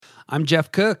I'm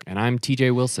Jeff Cook. And I'm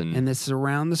TJ Wilson. And this is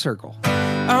Around the Circle.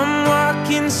 I'm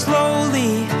walking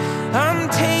slowly. I'm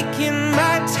taking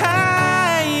my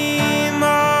time. All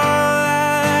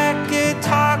I like at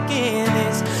talking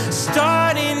is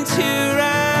starting to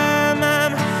rhyme.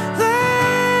 I'm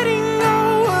letting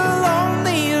go of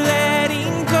lonely,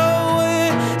 letting go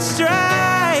of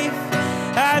strife.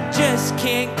 I just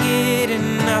can't get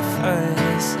enough of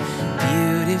this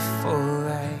beautiful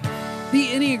life. The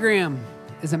Enneagram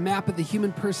is a map of the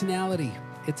human personality.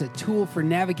 It's a tool for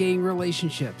navigating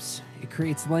relationships. It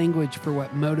creates language for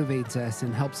what motivates us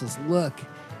and helps us look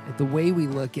at the way we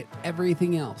look at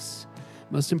everything else.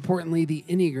 Most importantly, the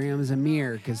Enneagram is a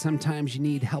mirror because sometimes you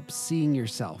need help seeing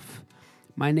yourself.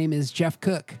 My name is Jeff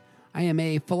Cook. I am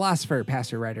a philosopher,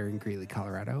 pastor, writer in Greeley,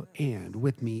 Colorado, and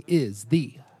with me is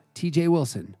the TJ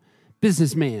Wilson,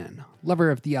 businessman, lover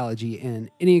of theology,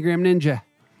 and Enneagram ninja.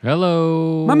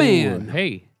 Hello. My man.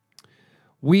 Hey.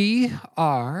 We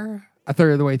are a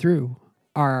third of the way through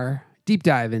our deep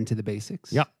dive into the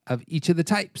basics of each of the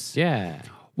types. Yeah.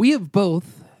 We have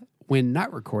both, when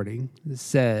not recording,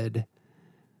 said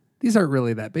these aren't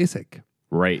really that basic.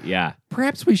 Right, yeah.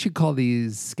 Perhaps we should call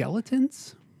these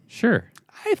skeletons. Sure.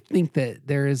 I think that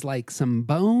there is like some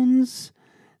bones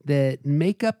that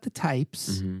make up the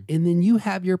types, and then you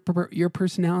have your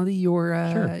personality,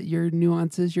 your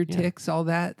nuances, your ticks, all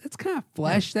that. That's kind of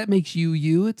flesh. That makes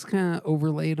you. It's kind of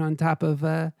overlaid on top of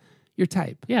your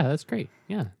type. Yeah, that's great.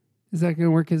 Yeah. Is that going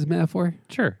to work as a metaphor?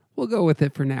 Sure. We'll go with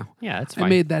it for now. Yeah, that's fine. I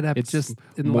made that up it's just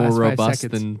in the more last 5 robust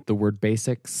seconds. than the word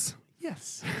basics.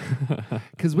 Yes.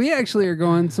 Because we actually are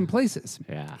going some places.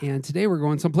 Yeah. And today we're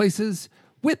going some places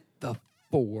with the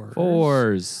fours.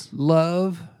 Fours.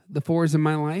 Love the fours in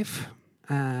my life.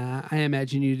 I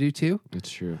imagine you do too.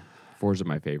 It's true. Fours are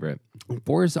my favorite.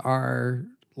 Fours are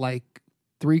like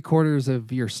 3/4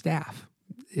 of your staff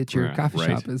at your coffee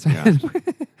shop. Yeah.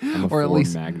 I'm a Or at four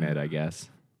least magnet, I guess.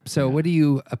 So what do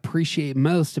you appreciate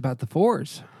most about the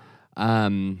fours?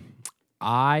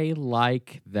 I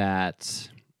like that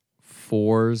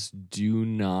fours do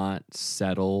not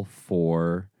settle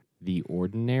for the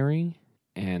ordinary,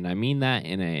 and I mean that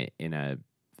in a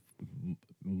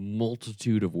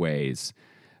multitude of ways.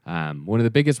 One of the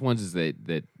biggest ones is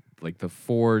that like the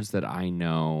fours that I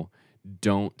know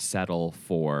don't settle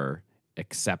for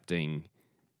accepting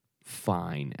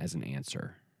fine as an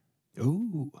answer.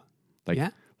 Ooh.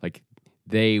 Like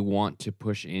they want to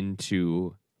push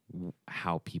into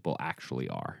how people actually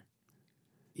are.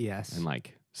 Yes. And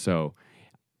like, so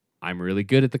I'm really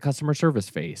good at the customer service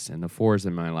face, and the fours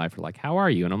in my life are like, how are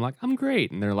you? And I'm like, I'm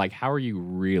great. And they're like, how are you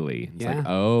really? And it's like,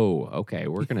 oh, okay,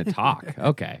 we're going to talk.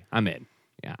 Okay, I'm in.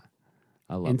 Yeah.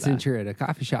 I love that. And since you're at a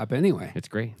coffee shop anyway, It's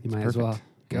great. you It's might as well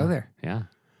go there. Yeah.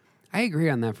 I agree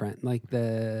on that front. Like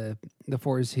the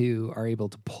fours who are able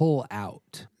to pull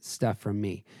out stuff from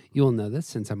me. You will know this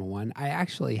since I'm a 1. I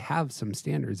actually have some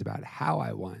standards about how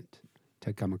I want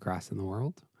to come across in the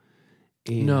world.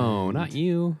 And No, not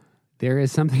you. there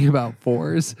is something about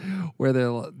fours where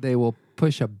they will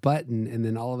push a button and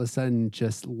then all of a sudden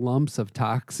just lumps of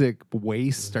toxic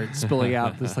waste start spilling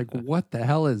out. It's like, what the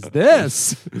hell is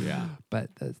this? Yeah.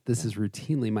 But this is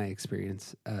routinely my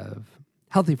experience of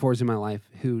healthy fours in my life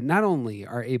who not only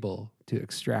are able to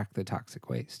extract the toxic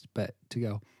waste, but to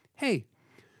go, hey,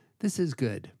 this is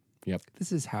good. Yep.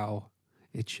 This is how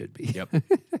it should be. Yep.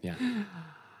 Yeah.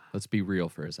 Let's be real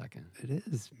for a second. It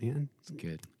is, man. It's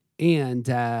good. And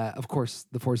of course,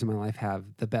 the fours in my life have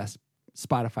the best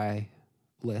Spotify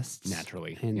lists.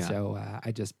 Naturally. And yeah. so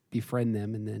I just befriend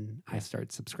them and then I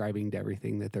start subscribing to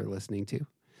everything that they're listening to.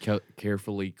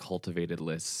 Carefully cultivated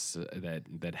lists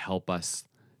that help us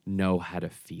know how to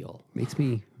feel. Makes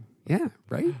me, yeah,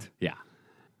 right? Yeah.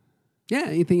 Yeah.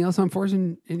 Anything else on fours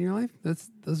in your life?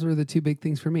 Those were the 2 big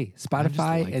things for me: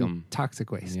 Spotify like and 'em.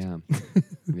 toxic waste. Yeah.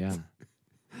 Yeah.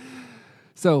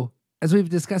 So, as we've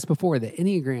discussed before, the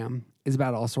Enneagram is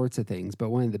about all sorts of things,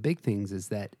 but one of the big things is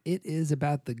that it is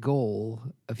about the goal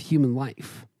of human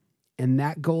life, and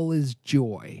that goal is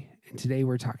joy. And today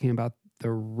we're talking about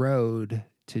the road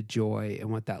to joy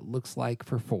and what that looks like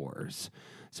for fours.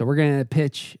 So we're going to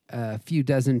pitch a few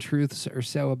dozen truths or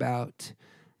so about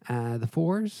the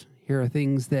fours. Here are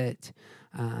things that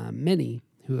many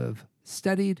who have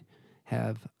studied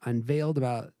have unveiled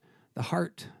about the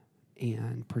heart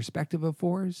and perspective of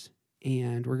fours.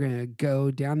 And we're going to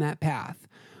go down that path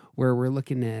where we're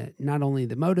looking at not only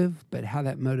the motive, but how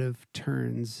that motive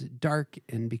turns dark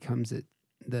and becomes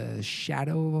the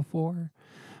shadow of a four.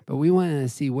 But we want to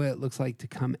see what it looks like to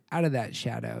come out of that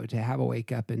shadow, to have a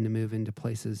wake up and to move into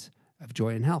places of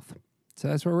joy and health. So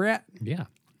that's where we're at. Yeah.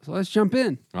 So let's jump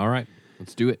in. All right.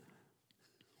 Let's do it.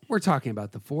 we're talking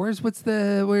about the fours. What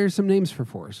are some names for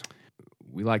fours?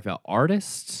 We like the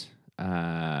artist,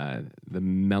 the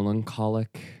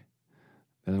melancholic.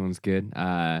 The other one's good.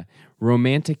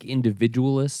 Romantic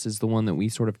individualist is the one that we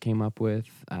sort of came up with.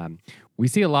 We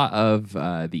see a lot of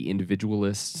the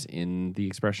individualists in the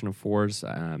expression of fours.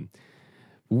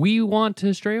 We want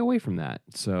to stray away from that,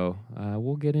 so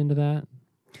we'll get into that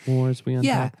more as we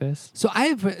unpack this. So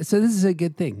this is a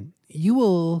good thing. You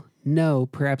will know,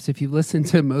 perhaps if you've listened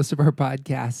to most of our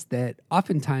podcasts, that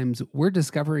oftentimes we're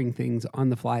discovering things on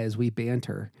the fly as we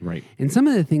banter. Right. And some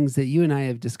of the things that you and I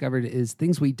have discovered is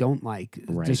things we don't like,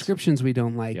 descriptions we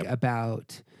don't like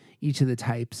about each of the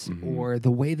types or the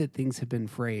way that things have been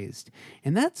phrased.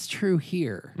 And that's true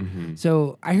here.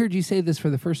 So I heard you say this for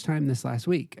the first time this last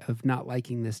week of not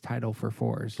liking this title for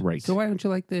fours. Right. So why don't you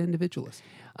like the individualist?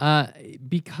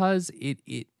 Because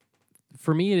it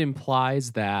for me, it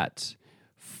implies that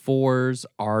fours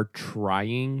are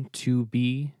trying to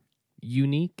be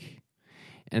unique.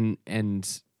 And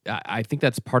I think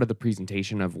that's part of the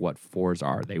presentation of what fours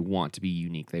are. They want to be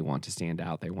unique. They want to stand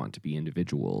out. They want to be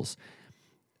individuals.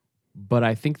 But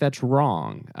I think that's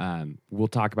wrong. We'll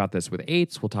talk about this with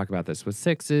eights. We'll talk about this with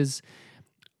sixes.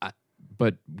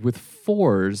 But with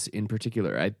fours in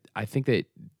particular, I think that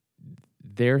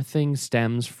their thing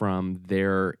stems from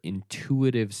their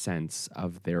intuitive sense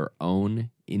of their own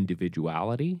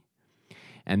individuality,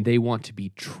 and they want to be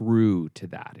true to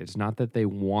that. It's not that they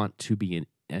want to be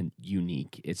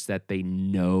unique. It's that they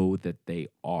know that they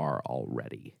are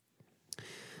already.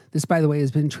 This, by the way,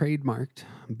 has been trademarked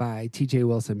by T.J.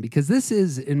 Wilson because this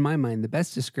is, in my mind, the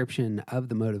best description of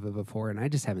the motive of a four, and I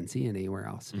just haven't seen it anywhere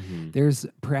else. There's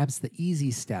perhaps the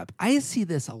easy step. I see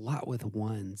this a lot with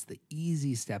ones, the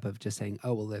easy step of just saying,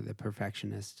 oh, well, they're the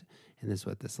perfectionist, and this is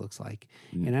what this looks like.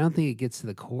 And I don't think it gets to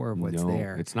the core of what's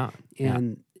there. It's not.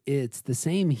 And it's the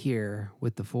same here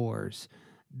with the fours.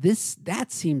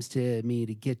 That seems to me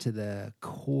to get to the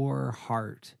core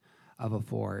heart of a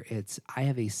four. It's I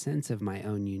have a sense of my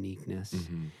own uniqueness,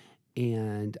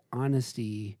 and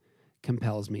honesty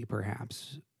compels me.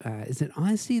 Perhaps is it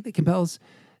honesty that compels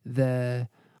the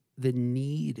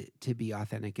need to be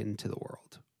authentic into the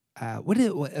world?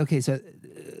 Okay, so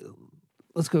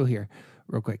let's go here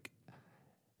real quick.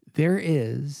 There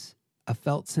is a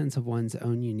felt sense of one's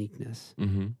own uniqueness,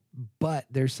 but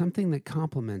there's something that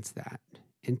complements that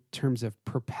in terms of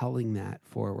propelling that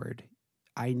forward.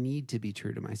 I need to be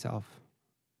true to myself.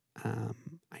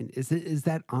 Is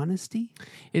that honesty?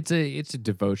 It's a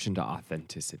devotion to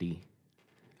authenticity,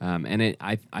 and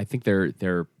I think they're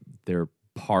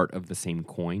part of the same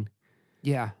coin.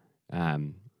 Yeah.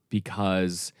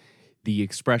 Because the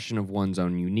expression of one's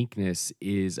own uniqueness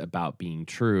is about being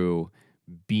true.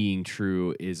 Being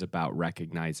true is about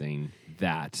recognizing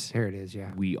that There it is.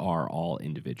 Yeah. we are all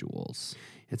individuals.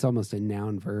 It's almost a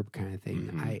noun verb kind of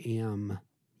thing. I am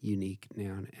unique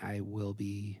noun. I will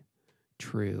be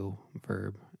true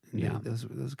verb. Yeah.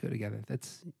 Those go together.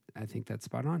 I think that's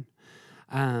spot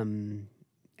on.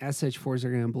 As such, fours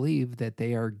are going to believe that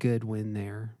they are good when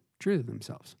they're true to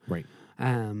themselves. Right.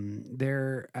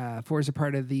 Fours are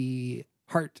part of the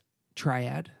heart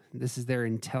triad. This is their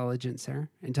intelligence center.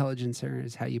 Intelligence center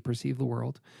is how you perceive the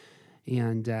world.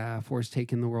 And fours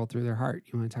take in the world through their heart.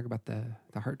 You want to talk about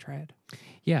the heart triad?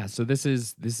 Yeah. So this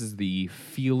is the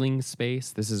feeling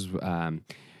space. This is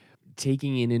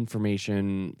taking in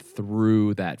information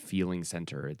through that feeling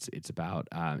center. It's about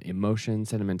emotion,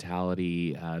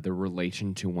 sentimentality, the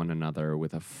relation to one another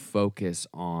with a focus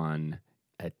on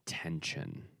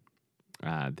attention.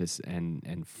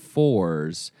 And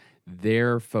fours,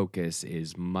 their focus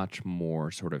is much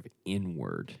more sort of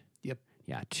inward. Yep.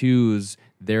 Yeah. Twos,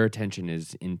 their attention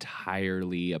is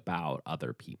entirely about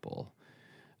other people.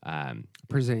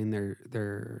 Presenting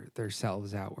their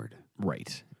selves outward.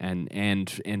 Right.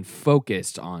 And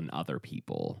focused on other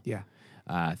people. Yeah.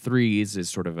 Threes is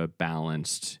sort of a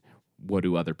balanced, what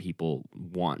do other people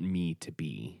want me to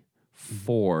be?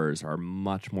 Fours are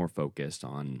much more focused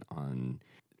on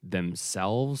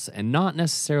themselves, and not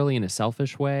necessarily in a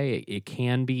selfish way. It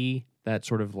can be that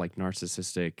sort of like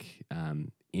narcissistic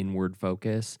inward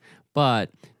focus,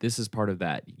 but this is part of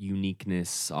that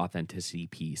uniqueness, authenticity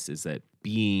piece, is that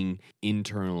being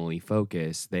internally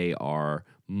focused, they are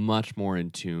much more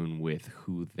in tune with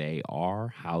who they are,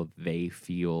 how they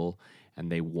feel,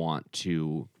 and they want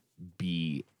to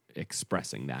be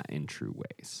expressing that in true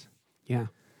ways. Yeah.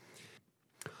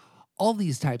 All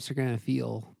these types are going to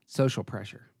feel social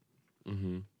pressure.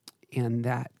 And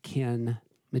that can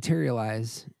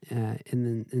materialize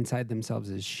inside themselves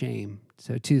as shame.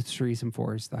 So 2s, 3s, and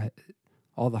 4s,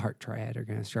 all the heart triad are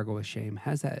going to struggle with shame.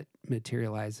 How does that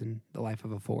materialize in the life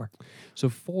of a 4? So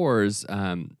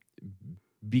 4s,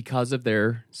 because of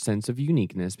their sense of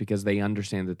uniqueness, because they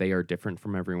understand that they are different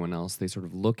from everyone else, they sort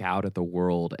of look out at the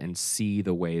world and see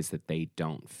the ways that they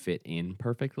don't fit in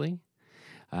perfectly.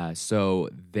 So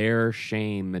their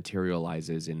shame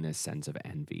materializes in this sense of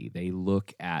envy. They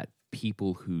look at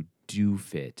people who do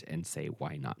fit and say,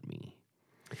 why not me?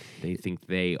 They think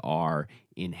they are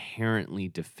inherently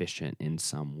deficient in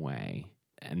some way,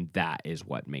 and that is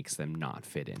what makes them not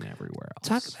fit in everywhere else.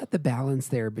 Talk about the balance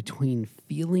there between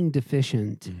feeling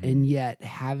deficient and yet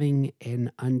having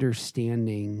an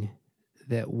understanding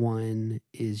that one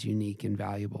is unique and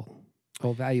valuable.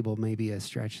 Well, valuable may be a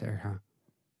stretch there, huh?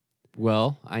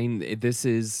 Well, this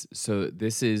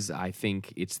is, I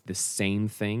think it's the same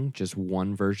thing, just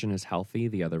one version is healthy,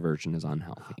 the other version is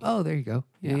unhealthy. Oh, there you go.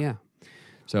 Yeah.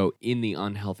 So in the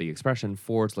unhealthy expression,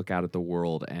 4s look out at the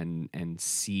world and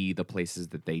see the places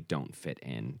that they don't fit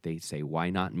in. They say, why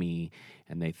not me?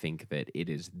 And they think that it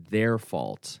is their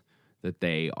fault that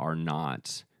they are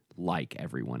not like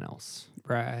everyone else.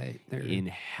 Right. In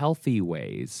healthy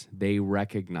ways, they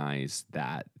recognize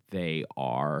that they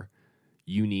are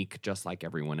unique just like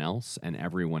everyone else, and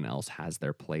everyone else has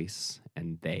their place,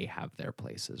 and they have their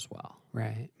place as well.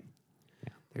 Right.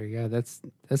 There you go. That's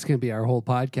going to be our whole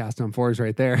podcast on 4s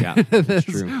right there. Yeah, that's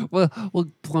true.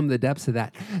 We'll plumb the depths of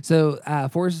that. So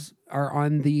 4s are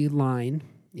on the line.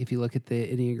 If you look at the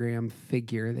Enneagram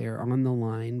figure, they're on the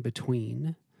line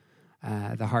between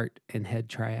the heart and head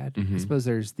triad. I suppose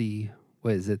there's the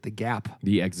gap?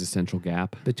 The existential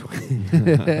gap. Between.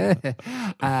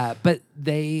 But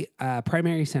they,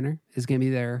 primary center is going to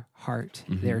be their heart.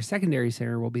 Their secondary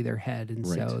center will be their head. And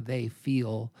so they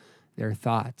feel their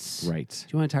thoughts. Right.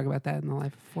 Do you want to talk about that in the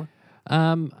life of 4?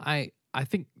 I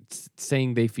think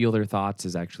saying they feel their thoughts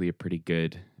is actually a pretty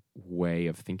good way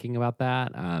of thinking about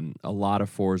that. A lot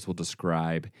of 4s will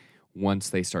describe, once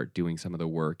they start doing some of the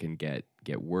work and get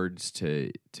words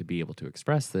to be able to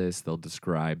express this, they'll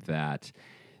describe that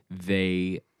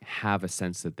they have a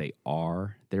sense that they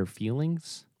are their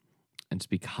feelings. And it's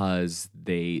because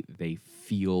they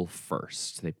feel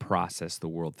first. They process the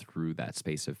world through that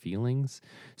space of feelings.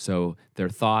 So their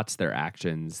thoughts, their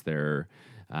actions, their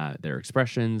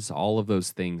expressions, all of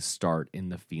those things start in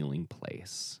the feeling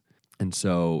place. And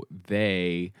so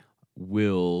they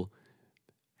will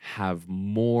have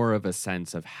more of a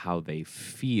sense of how they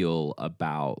feel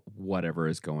about whatever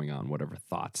is going on, whatever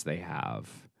thoughts they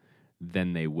have,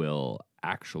 than they will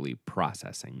actually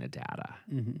processing the data.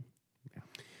 Mm-hmm.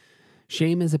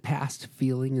 Shame is a past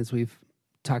feeling, as we've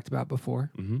talked about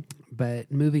before. But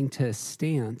moving to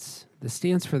stance, the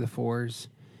stance for the 4s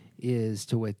is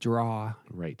to withdraw.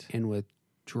 Right. And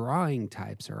withdrawing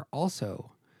types are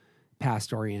also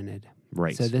past-oriented.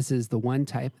 Right. So this is the one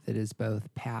type that is both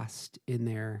past in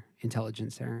their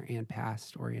intelligence center and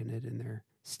past-oriented in their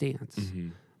stance.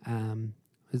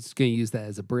 It's going to use that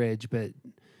as a bridge, but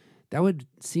that would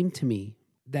seem to me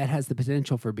that has the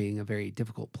potential for being a very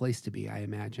difficult place to be, I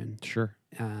imagine. Sure.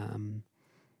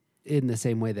 In the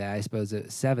same way that I suppose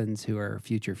 7s who are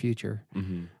future,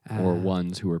 or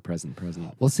 1s who are present.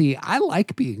 Well, see, I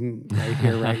like being right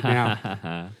here, right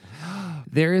now.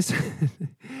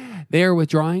 They are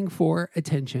withdrawing for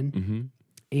attention,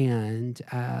 and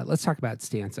let's talk about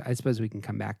stance. I suppose we can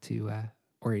come back to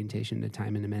orientation to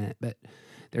time in a minute, but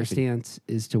their stance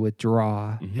is to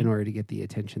withdraw in order to get the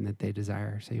attention that they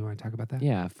desire. So you want to talk about that?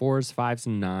 Yeah, 4s, 5s,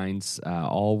 and 9s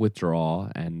all withdraw,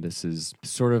 and this is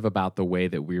sort of about the way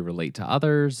that we relate to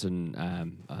others and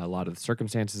a lot of the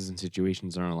circumstances and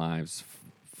situations in our lives.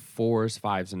 4s,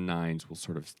 5s, and 9s will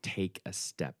sort of take a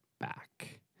step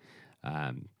back.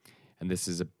 And this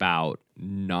is about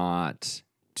not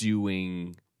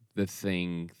doing the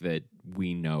thing that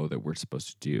we know that we're supposed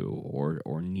to do,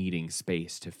 or needing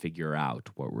space to figure out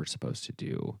what we're supposed to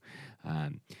do.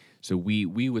 So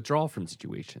we withdraw from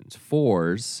situations.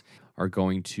 4s are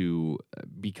going to,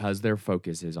 because their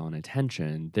focus is on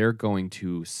attention, they're going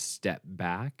to step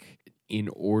back in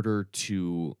order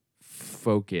to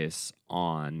focus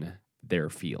on their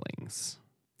feelings.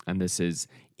 And this is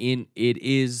it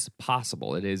is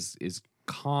possible. It is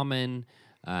common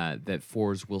that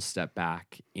 4s will step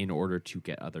back in order to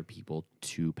get other people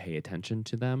to pay attention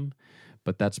to them,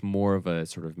 but that's more of a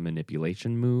sort of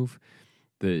manipulation move.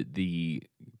 The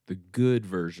good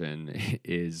version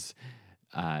is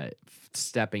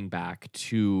stepping back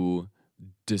to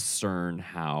discern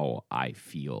how I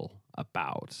feel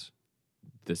about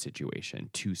the situation,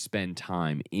 to spend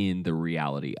time in the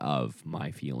reality of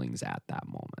my feelings at that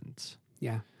moment.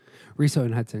 Yeah. Riso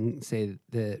and Hudson say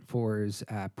that 4s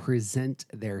present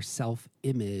their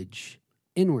self-image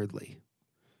inwardly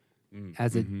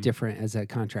as a Mhm. as a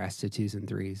contrast to 2s and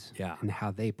 3s, Yeah. and how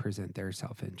they present their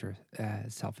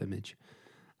self-image.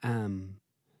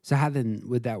 So how then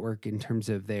would that work in terms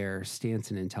of their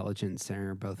stance and intelligence?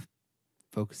 They're both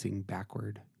focusing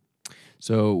backward.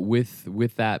 So with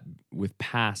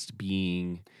past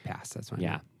being Past, that's what I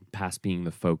mean. past being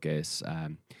the focus,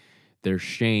 their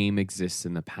shame exists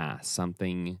in the past.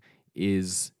 Something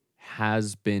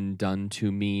has been done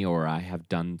to me, or I have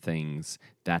done things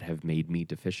that have made me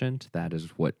deficient. That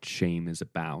is what shame is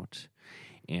about.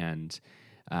 And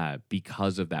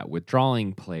because of that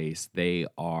withdrawing place, they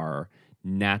are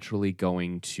naturally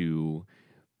going to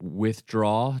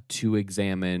withdraw to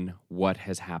examine what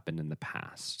has happened in the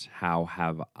past. How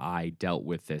have I dealt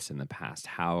with this in the past?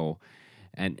 How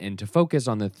and to focus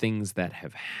on the things that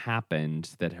have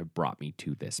happened that have brought me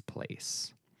to this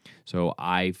place. So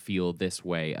I feel this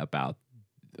way about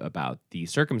the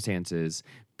circumstances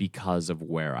because of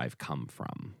where I've come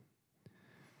from.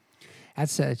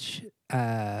 As such,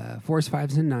 4s,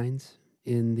 5s, and 9s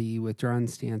in the withdrawn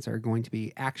stance are going to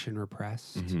be action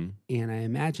repressed. Mm-hmm. And I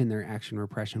imagine their action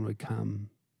repression would come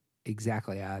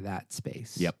exactly out of that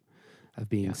space. Yep. Of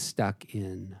being stuck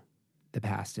in the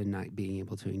past and not being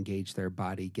able to engage their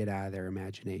body, get out of their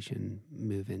imagination,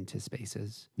 move into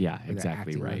spaces. Yeah, where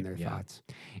exactly they're acting right. on their thoughts.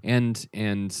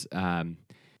 And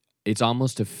it's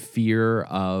almost a fear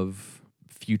of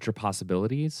future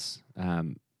possibilities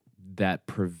that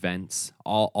prevents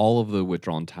all of the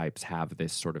withdrawn types have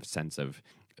this sort of sense of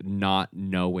not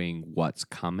knowing what's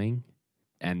coming,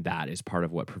 and that is part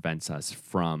of what prevents us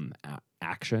from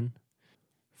action.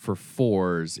 For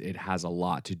 4s, it has a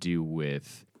lot to do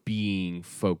with being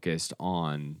focused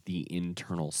on the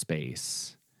internal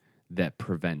space that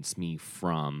prevents me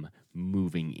from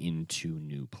moving into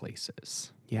new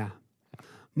places. Yeah.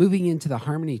 Moving into the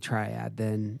harmony triad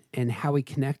then, and how we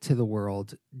connect to the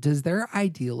world, does their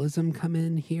idealism come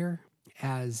in here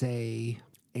as a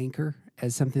anchor,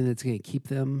 as something that's going to keep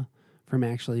them from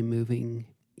actually moving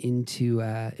into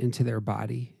their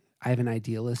body? I have an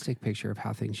idealistic picture of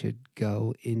how things should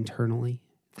go internally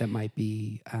that might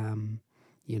be,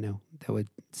 that would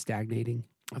stagnating.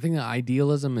 I think that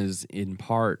idealism is in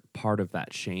part of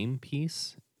that shame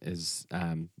piece, is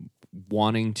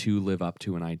wanting to live up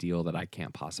to an ideal that I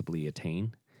can't possibly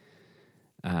attain.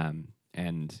 And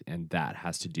that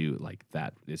has to do, like,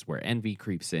 that is where envy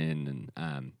creeps in.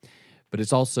 And but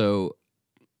it's also,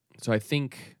 so I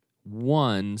think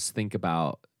 1s think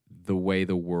about the way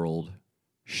the world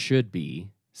should be,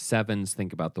 7s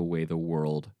think about the way the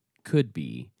world could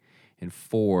be, and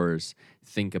 4s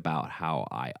think about how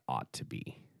I ought to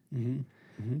be. Mm-hmm.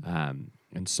 Mm-hmm.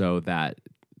 And so that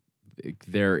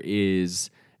there is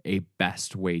a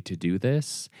best way to do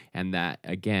this, and that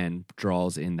again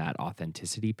draws in that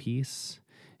authenticity piece.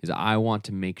 Is I want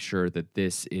to make sure that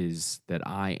that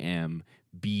I am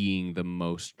being the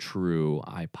most true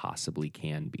I possibly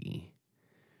can be.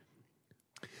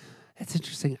 That's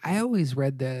interesting. I always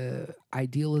read the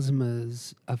idealism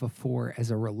of a 4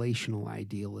 as a relational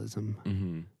idealism.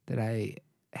 Mm-hmm. That I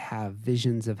have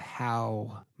visions of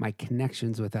how my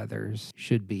connections with others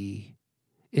should be.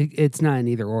 It's not an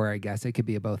either or, I guess. It could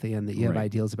be a both and, that you have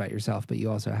ideals about yourself, but you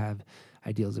also have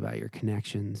ideals about your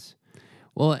connections.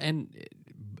 Well,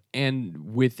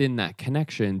 and within that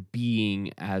connection,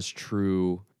 being as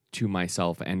true to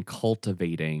myself and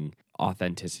cultivating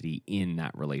authenticity in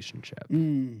that relationship.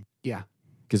 Yeah.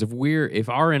 Because if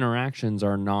our interactions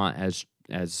are not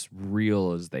as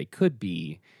real as they could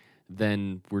be,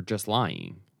 then we're just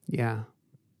lying. Yeah.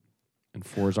 And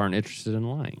 4s aren't interested in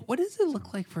lying. What does it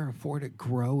look like for a 4 to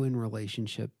grow in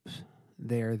relationships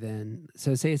there then?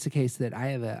 So say it's the case that I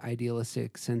have an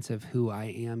idealistic sense of who I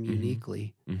am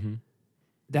uniquely. Mm-hmm.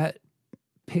 That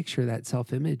picture, that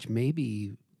self-image may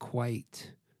be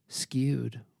quite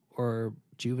skewed or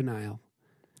juvenile.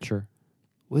 Sure.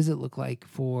 What does it look like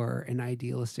for an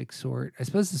idealistic sort? I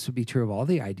suppose this would be true of all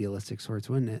the idealistic sorts,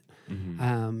 wouldn't it?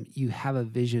 Mm-hmm. You have a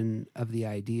vision of the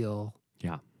ideal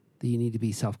that you need to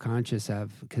be self-conscious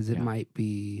of, because it might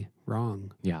be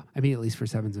wrong. Yeah. I mean, at least for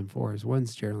 7s and 4s.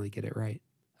 1s generally get it right.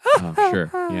 Oh,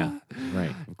 sure. Yeah. Right.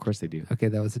 Of course they do. Okay,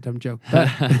 that was a dumb joke.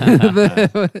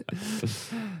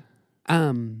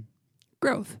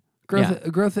 Growth.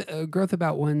 Growth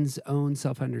about one's own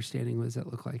self-understanding. What does that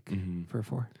look like for a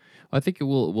 4? Well, I think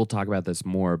we'll talk about this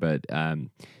more, but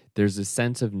there's a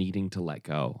sense of needing to let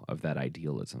go of that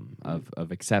idealism,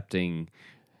 of accepting,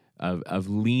 of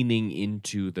leaning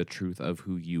into the truth of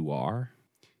who you are.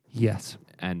 Yes.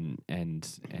 And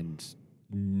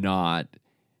not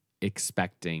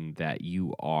expecting that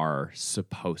you are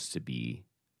supposed to be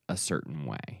a certain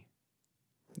way.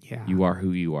 Yeah. You are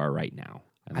who you are right now,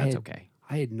 and that's had- okay.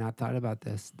 I had not thought about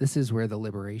this. This is where the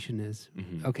liberation is.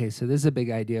 Mhm. Okay, so this is a big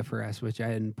idea for us, which I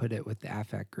hadn't put it with the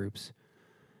affect groups.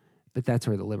 But that's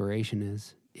where the liberation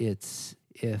is. It's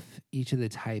if each of the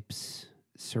types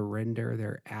surrender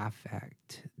their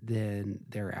affect, then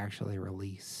they're actually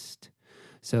released.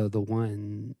 So the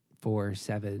 1, 4,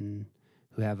 7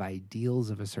 who have ideals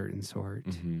of a certain sort,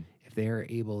 Mhm. if they're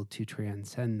able to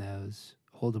transcend those,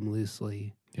 hold them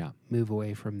loosely, Yeah. move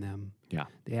away from them, Yeah.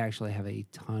 they actually have a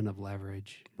ton of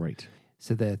leverage. Right.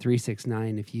 So the 3, 6,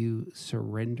 9, if you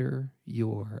surrender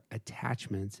your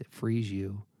attachments, it frees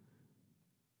you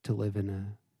to live in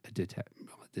a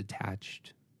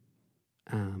detached.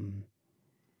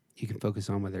 You can focus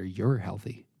on whether you're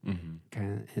healthy, Mhm.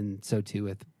 and so too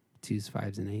with 2s,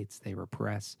 5s, and 8s. They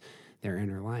repress their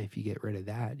inner life. You get rid of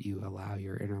that, you allow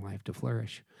your inner life to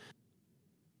flourish.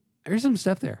 There's some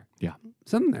stuff there. Yeah.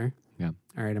 Something there. Yeah.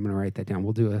 All right, I'm going to write that down.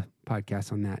 We'll do a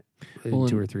podcast on that in Well,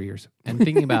 2 and- or 3 years. And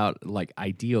thinking about like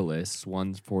idealists,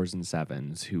 1s, 4s, and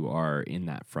 7s who are in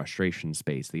that frustration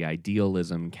space, the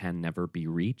idealism can never be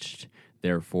reached.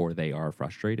 Therefore, they are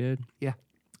frustrated. Yeah.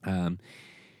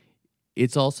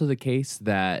 It's also the case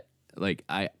that like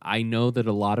I know that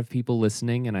a lot of people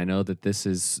listening, and I know that this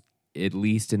is at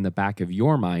least in the back of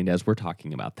your mind as we're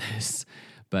talking about this,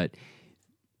 but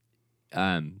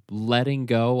letting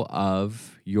go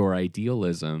of your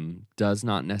idealism does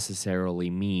not necessarily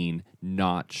mean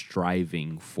not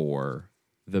striving for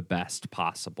the best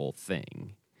possible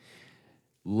thing.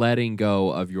 Letting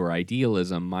go of your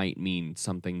idealism might mean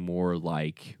something more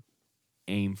like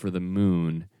aim for the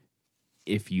moon.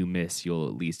 If you miss, you'll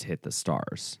at least hit the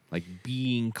stars. Like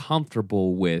being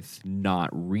comfortable with not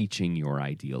reaching your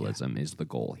idealism is the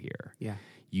goal here. Yeah.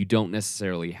 You don't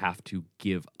necessarily have to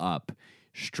give up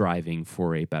striving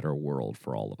for a better world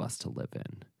for all of us to live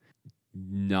in.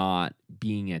 Not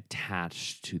being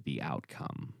attached to the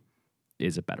outcome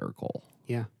is a better goal.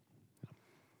 Yeah.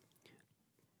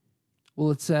 Well,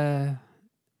 let's jump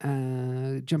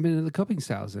into the coping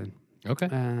styles then. Okay.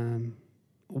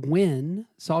 When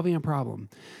solving a problem,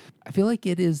 I feel like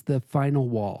it is the final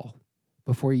wall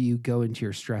before you go into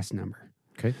your stress number.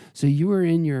 Okay. So you are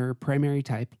in your primary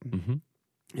type, Mm-hmm.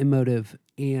 emotive,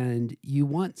 and you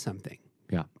want something.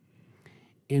 Yeah.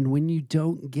 And when you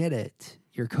don't get it,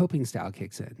 your coping style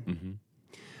kicks in. Mm-hmm.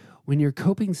 When your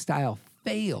coping style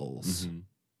fails, Mm-hmm.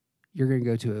 you're going to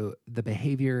go to the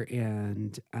behavior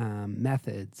and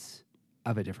methods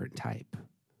of a different type.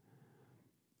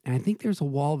 And I think there's a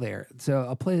wall there. So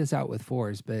I'll play this out with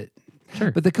 4s, but Sure.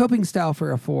 But the coping style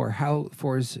for a 4, how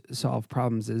 4s solve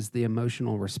problems is the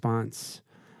emotional response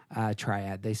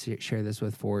triad. They share this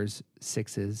with 4s,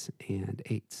 6s, and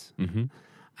 8s.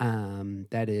 Mm-hmm.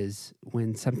 That is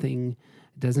when something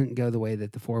doesn't go the way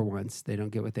that the 4 wants, they don't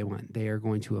get what they want. They are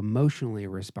going to emotionally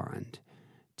respond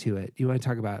to it. You want to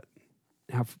talk about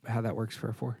how that works for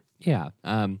a 4? Yeah.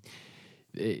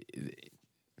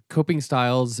 Coping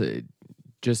styles,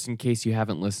 just in case you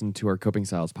haven't listened to our Coping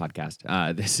Styles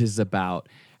podcast, this is about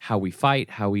how we fight,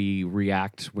 how we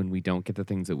react when we don't get the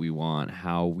things that we want,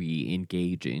 how we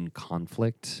engage in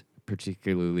conflict,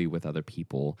 particularly with other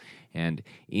people. And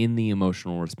in the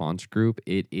emotional response group,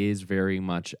 it is very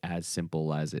much as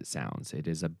simple as it sounds. It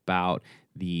is about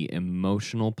the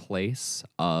emotional place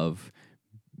of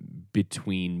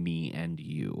between me and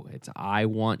you. It's I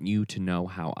want you to know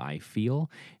how I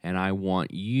feel, and I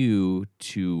want you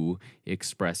to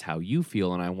express how you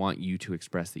feel, and I want you to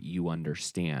express that you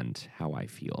understand how I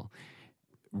feel.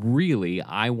 Really,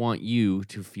 I want you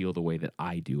to feel the way that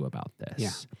I do about this.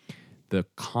 Yeah. The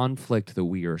conflict that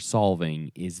we are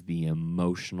solving is the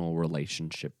emotional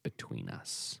relationship between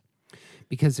us.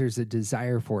 Because there's a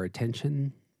desire for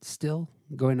attention still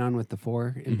going on with the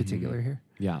 4 in particular here.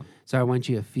 Yeah. So I want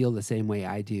you to feel the same way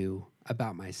I do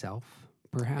about myself,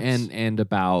 perhaps. And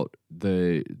about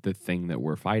the thing that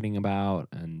we're fighting about,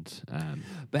 and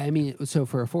But I mean, so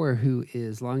for a 4 who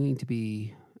is longing to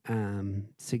be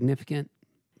significant,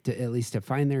 to at least to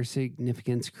find their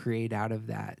significance, create out of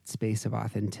that space of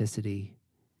authenticity,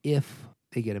 if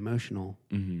they get emotional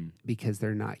because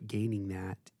they're not gaining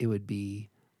that, it would be,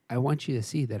 I want you to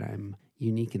see that I'm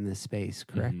unique in this space,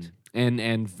 correct?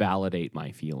 and validate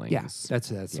my feelings. Yeah,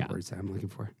 that's Yeah. the words that I'm looking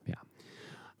for. Yeah.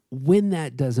 When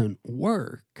that doesn't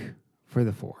work for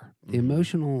the 4, the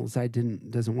emotional side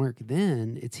doesn't work,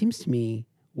 then it seems to me,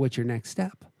 what's your next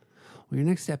step? Well, your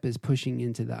next step is pushing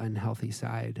into the unhealthy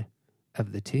side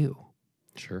of the 2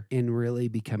 Sure. and really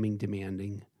becoming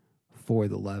demanding for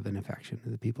the love and affection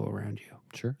of the people around you.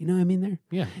 Sure. You know what I mean there?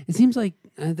 Yeah. It seems like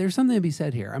there's something to be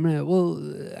said here.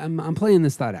 I'm playing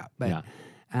this thought out, but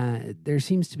there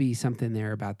seems to be something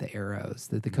there about the arrows,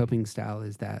 that the coping style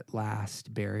is that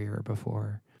last barrier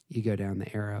before you go down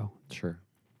the arrow. Sure.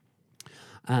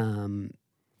 Any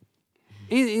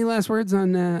last words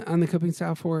on the coping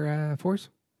style for fours?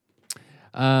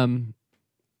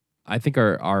 I think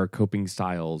our coping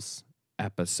styles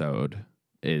episode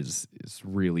is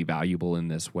really valuable in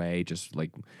this way, just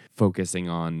like focusing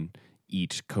on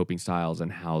each coping styles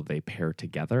and how they pair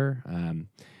together.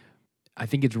 I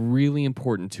think it's really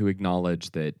important to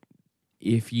acknowledge that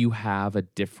if you have a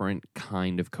different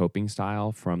kind of coping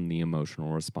style from the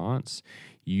emotional response,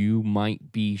 you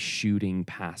might be shooting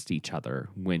past each other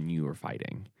when you are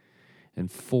fighting.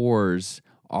 And fours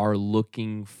are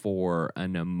looking for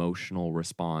an emotional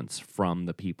response from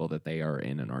the people that they are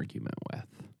in an argument with.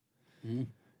 Mm.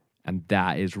 And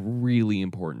that is really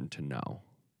important to know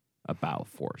about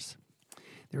fours.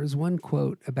 There was one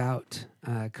quote about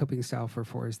coping style for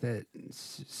fours that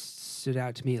stood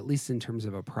out to me, at least in terms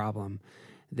of a problem,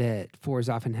 that fours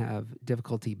often have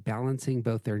difficulty balancing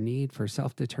both their need for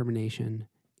self-determination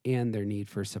and their need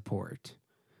for support.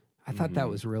 I thought that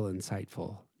was real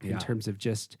insightful in terms of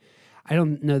just, I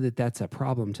don't know that that's a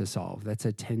problem to solve. That's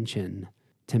a tension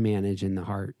to manage in the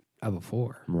heart of a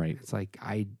four. Right. It's like,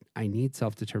 I need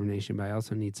self-determination, but I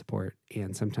also need support.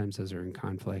 And sometimes those are in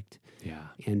conflict. Yeah.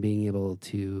 And being able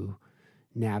to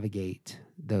navigate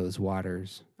those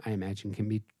waters, I imagine, can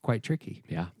be quite tricky.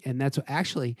 Yeah. And that's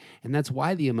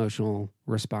why the emotional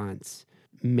response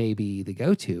may be the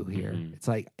go-to here. Mm-hmm. It's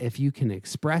like, if you can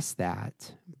express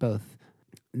that, both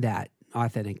that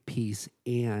authentic piece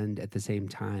and at the same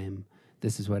time,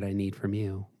 this is what I need from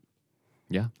you.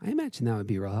 Yeah. I imagine that would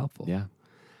be real helpful. Yeah.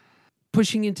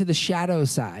 Pushing into the shadow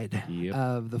side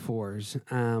of the fours,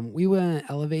 we want to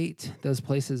elevate those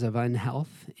places of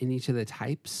unhealth in each of the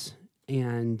types.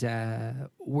 And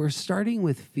we're starting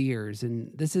with fears.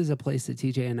 And this is a place that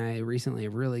TJ and I recently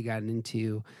have really gotten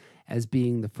into as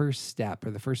being the first step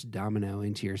or the first domino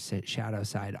into your shadow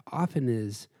side.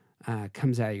 Often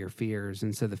comes out of your fears.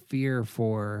 And so the fear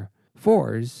for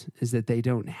fours is that they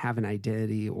don't have an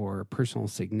identity or personal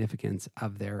significance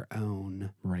of their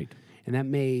own. Right. And that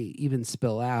may even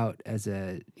spill out as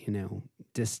a,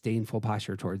 disdainful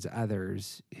posture towards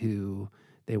others who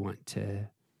they want to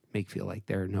make feel like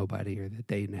they're nobody or that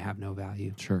they have no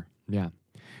value. Sure. Yeah.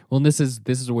 Well, and this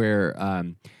is where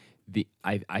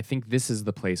I think this is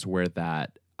the place where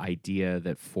that idea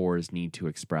that fours need to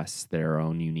express their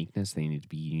own uniqueness, they need to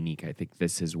be unique. I think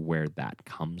this is where that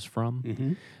comes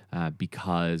from,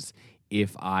 because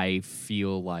if I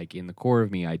feel like in the core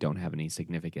of me I don't have any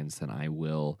significance, then I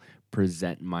will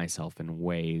present myself in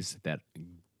ways that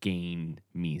gain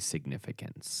me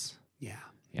significance. Yeah.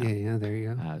 There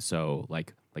you go. So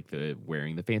like the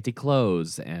wearing the fancy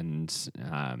clothes and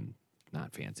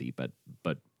not fancy, but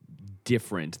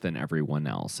different than everyone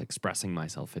else, expressing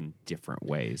myself in different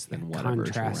ways than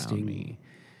whatever's around me.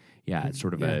 Yeah, it's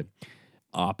sort of a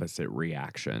opposite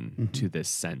reaction to this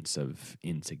sense of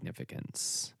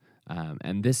insignificance.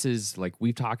 And this is, like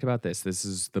we've talked about this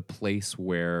is the place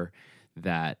where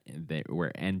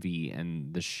where envy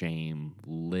and the shame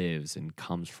lives and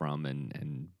comes from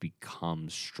and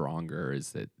becomes stronger,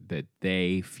 is that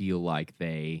they feel like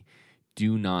they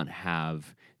do not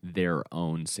have their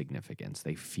own significance.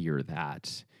 They fear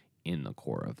that in the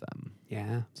core of them.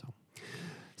 Yeah. So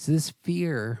this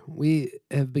fear, we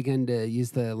have begun to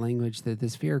use the language that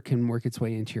this fear can work its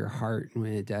way into your heart. And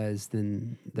when it does,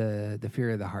 then the fear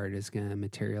of the heart is going to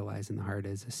materialize in the heart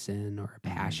as a sin or a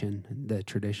passion. The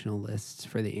traditional lists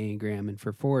for the Enneagram, and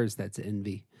for fours, that's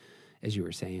envy, as you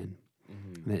were saying.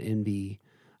 That envy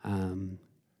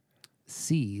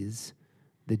sees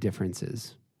the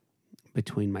differences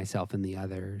between myself and the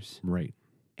others. Right.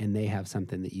 And they have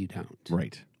something that you don't.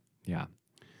 Right. Yeah.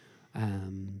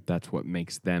 That's what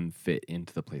makes them fit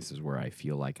into the places where I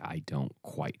feel like I don't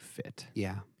quite fit.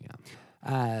 Yeah.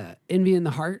 Yeah. Envy in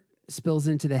the heart spills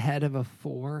into the head of a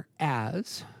four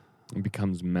as it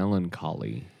becomes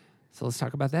melancholy. So let's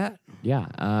talk about that. Yeah.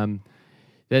 I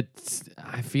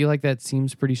feel like that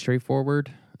seems pretty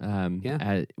straightforward.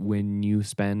 When you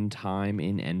spend time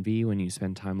in envy, when you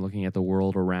spend time looking at the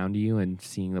world around you and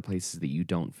seeing the places that you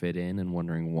don't fit in and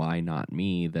wondering why not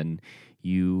me, then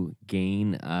you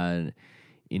gain an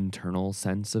internal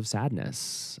sense of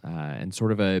sadness and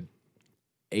sort of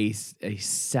a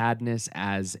sadness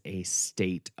as a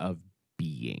state of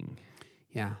being.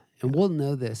 Yeah. And we'll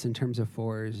know this in terms of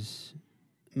fours,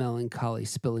 melancholy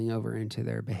spilling over into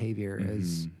their behavior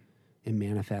as it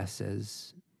manifests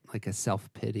as like a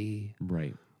self-pity,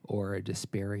 right, or a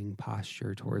despairing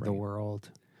posture toward the world.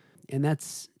 And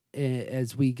that's,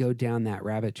 as we go down that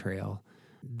rabbit trail,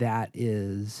 that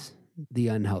is the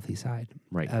unhealthy side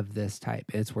Right. of this type.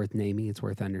 It's worth naming. It's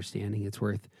worth understanding. It's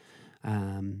worth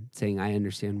saying, I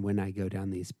understand when I go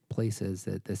down these places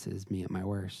that this is me at my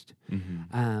worst.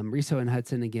 Riso and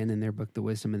Hudson, again, in their book, The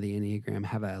Wisdom of the Enneagram,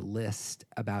 have a list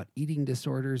about eating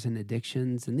disorders and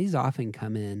addictions. And these often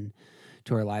come in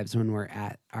to our lives when we're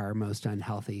at our most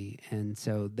unhealthy. And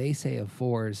so they say of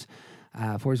fours,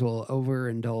 fours will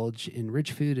overindulge in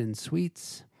rich food and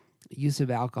sweets, use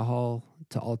of alcohol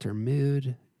to alter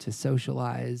mood, to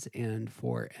socialize, and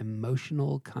for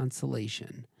emotional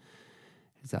consolation.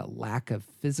 There's a lack of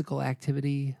physical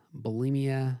activity,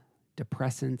 bulimia,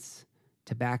 depressants,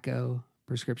 tobacco,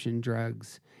 prescription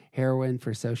drugs, heroin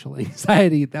for social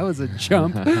anxiety. That was a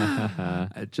jump.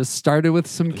 I just started with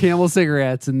some Camel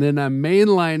cigarettes, and then I'm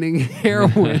mainlining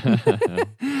heroin.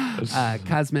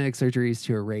 Cosmetic surgeries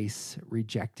to erase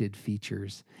rejected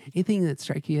features. Anything that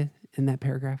strike you in that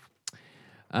paragraph?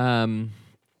 Yeah,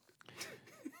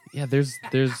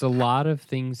 there's a lot of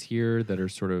things here that are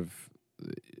sort of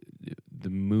the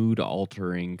mood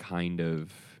altering kind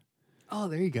of. Oh,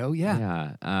 there you go.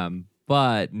 Yeah. Yeah.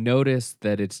 But notice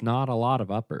that it's not a lot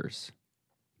of uppers.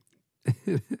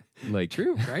 Like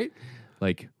True, right?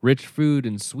 Like rich food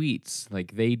and sweets,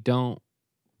 like they don't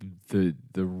the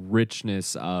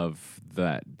richness of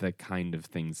the kind of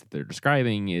things that they're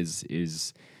describing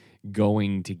is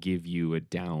going to give you a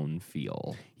down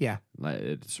feel. Yeah.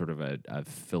 It's sort of a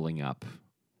filling up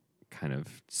kind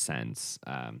of sense.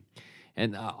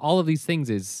 And all of these things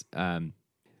is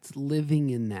It's living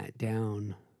in that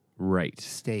down right.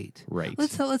 state. Right.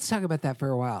 Let's talk about that for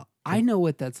a while. I know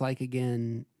what that's like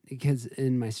again because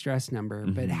in my stress number,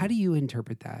 but how do you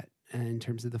interpret that in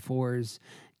terms of the fours'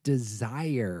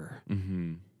 desire?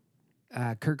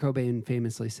 Kurt Cobain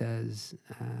famously says,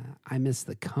 I miss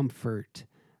the comfort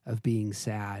of being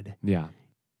sad. Yeah.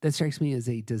 That strikes me as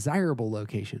a desirable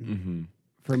location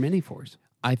for many fours.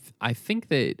 I think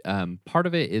that part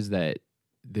of it is that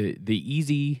the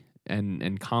easy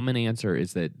and common answer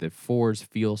is that the fours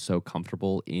feel so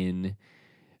comfortable in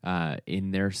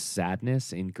their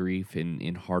sadness, in grief,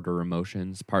 in harder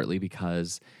emotions, partly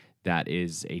because that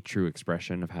is a true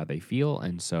expression of how they feel,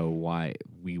 and so why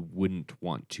we wouldn't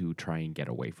want to try and get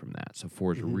away from that. So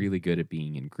fours are really good at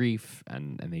being in grief,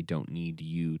 and they don't need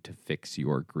you to fix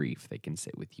your grief. They can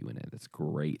sit with you in it. That's a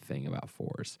great thing about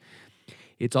fours.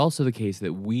 It's also the case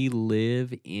that we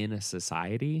live in a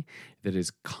society that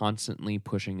is constantly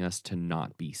pushing us to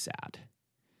not be sad.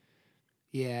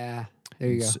 Yeah, there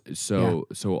you go.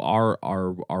 So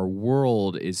our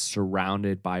world is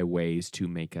surrounded by ways to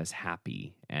make us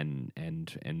happy and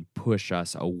push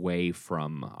us away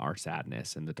from our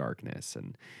sadness and the darkness,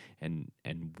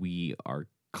 and we are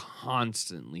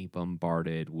constantly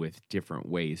bombarded with different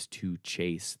ways to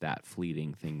chase that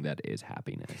fleeting thing that is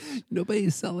happiness.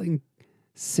 Nobody's selling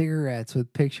cigarettes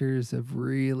with pictures of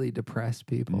really depressed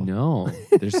people. No,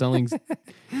 they're selling.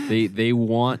 They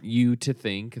want you to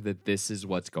think that this is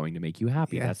what's going to make you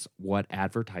happy. Yeah. That's what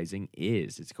advertising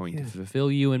is. It's going to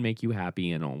fulfill you and make you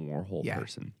happy and a more whole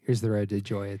person. Here's the road to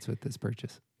joy. It's with this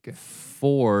purchase. Good.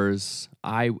 Fours,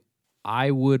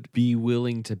 I would be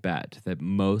willing to bet that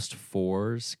most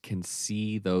fours can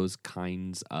see those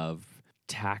kinds of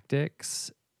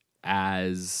tactics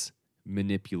as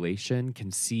manipulation,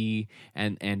 can see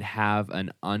and have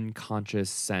an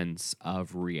unconscious sense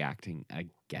of reacting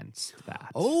against that.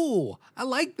 Oh, I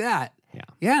like that. Yeah.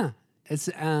 Yeah. It's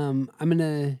I'm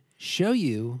gonna show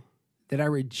you that I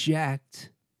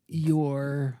reject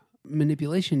your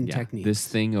manipulation techniques. This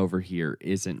thing over here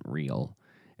isn't real.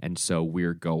 And so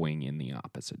we're going in the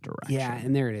opposite direction. Yeah,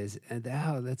 and there it is.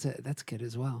 That's good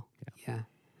as well. Yeah.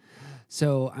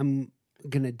 So I'm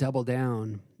gonna double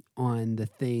down on the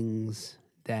things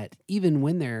that even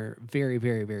when they're very,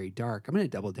 very, very dark, I'm going to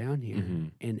double down here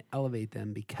and elevate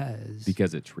them because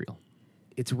it's real.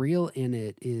 It's real, and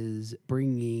it is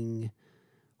bringing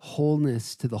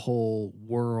wholeness to the whole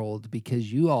world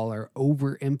because you all are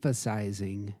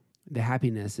overemphasizing the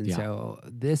happiness. And so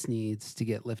this needs to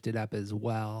get lifted up as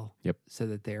well so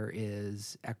that there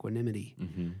is equanimity,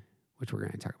 which we're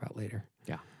going to talk about later.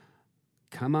 Yeah.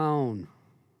 Come on.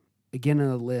 Again,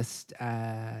 a list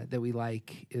that we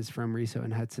like is from Riso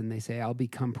and Hudson. They say, I'll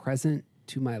become present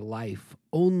to my life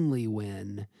only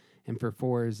when, and for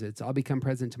fours, it's I'll become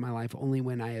present to my life only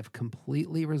when I have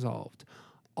completely resolved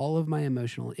all of my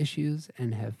emotional issues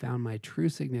and have found my true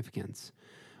significance,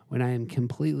 when I am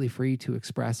completely free to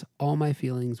express all my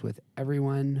feelings with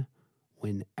everyone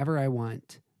whenever I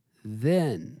want,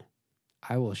 then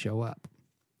I will show up.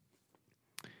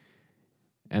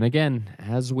 And again,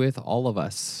 as with all of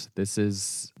us,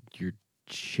 you're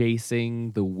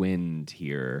chasing the wind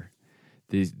here.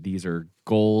 These are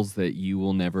goals that you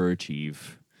will never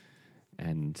achieve,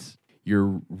 and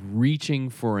you're reaching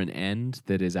for an end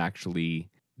that is actually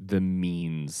the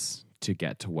means to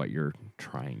get to what you're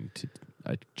trying to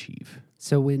achieve.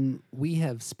 So when we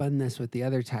have spun this with the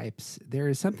other types, there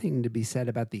is something to be said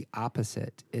about the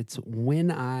opposite. It's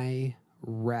when I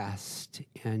rest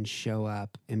and show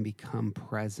up and become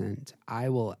present, I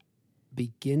will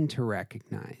begin to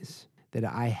recognize that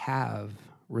I have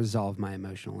resolved my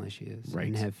emotional issues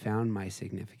and have found my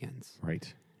significance.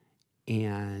 Right.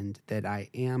 And that I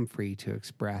am free to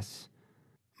express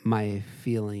my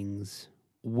feelings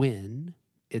when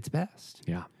it's best.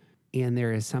 Yeah. And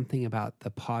there is something about the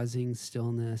pausing,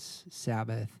 stillness,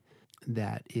 Sabbath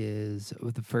that is,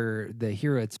 for the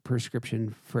hero, its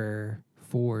prescription for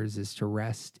fours is to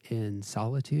rest in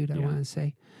solitude, I want to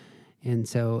say. And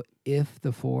so if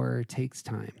the four takes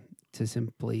time to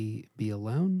simply be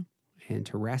alone and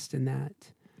to rest in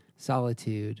that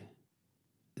solitude,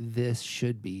 this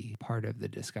should be part of the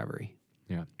discovery.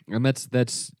 Yeah. And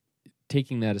that's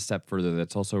taking that a step further.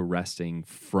 That's also resting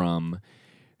from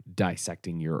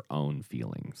dissecting your own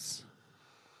feelings.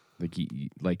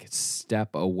 Like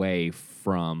step away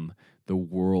from the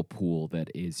whirlpool that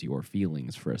is your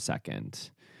feelings for a second.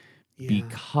 Yeah.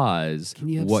 Because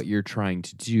what you're trying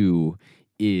to do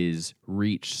is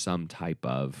reach some type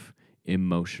of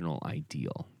emotional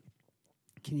ideal.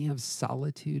 Can you have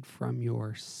solitude from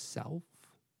yourself?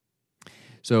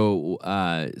 So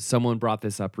someone brought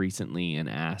this up recently and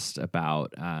asked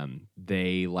about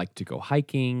they like to go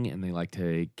hiking and they like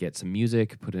to get some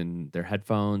music, put in their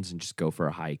headphones and just go for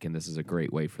a hike. And this is a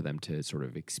great way for them to sort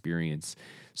of experience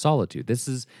solitude. This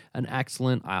is an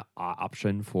excellent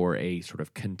option for a sort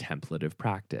of contemplative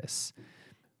practice.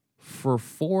 For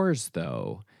fours,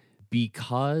 though,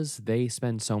 because they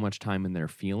spend so much time in their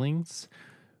feelings,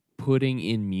 putting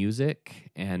in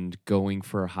music and going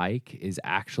for a hike is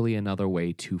actually another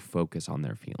way to focus on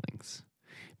their feelings,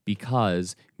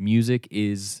 because music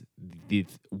is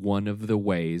one of the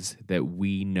ways that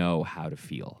we know how to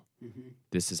feel. Mm-hmm.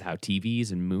 This is how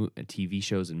TV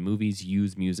shows and movies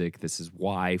use music. This is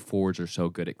why fours are so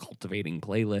good at cultivating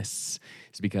playlists.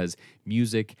 It's because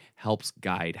music helps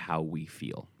guide how we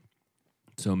feel.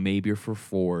 So maybe for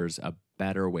fours, a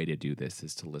better way to do this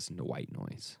is to listen to white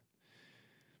noise.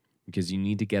 Because you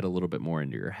need to get a little bit more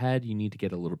into your head. You need to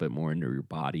get a little bit more into your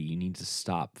body. You need to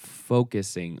stop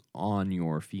focusing on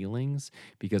your feelings,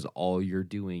 because all you're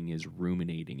doing is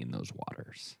ruminating in those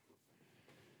waters.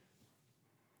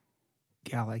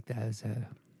 Yeah, I like that as a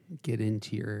get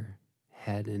into your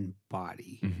head and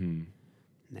body, and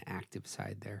the active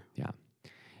side there. Yeah.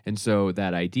 And so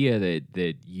that idea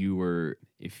that you were,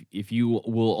 if you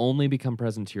will only become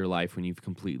present to your life when you've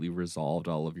completely resolved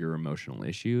all of your emotional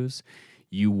issues,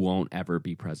 you won't ever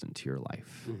be present to your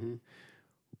life. Mm-hmm.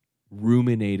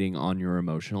 Ruminating on your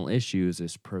emotional issues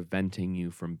is preventing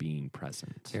you from being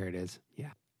present. There it is.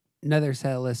 Yeah. Another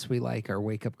set of lists we like are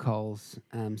wake-up calls.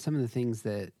 Some of the things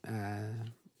that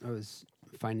I was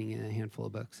finding in a handful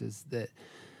of books is that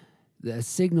the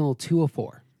signal to a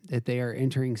four that they are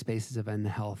entering spaces of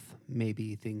unhealth may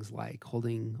be things like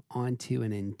holding on to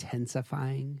and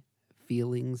intensifying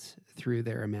feelings through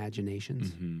their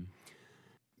imaginations. Mm-hmm.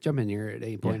 Jump in here at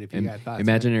any point if you got thoughts.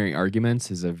 Imaginary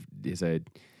arguments is a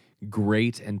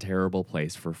great and terrible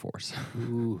place for force.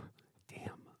 Ooh, damn.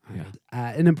 Yeah.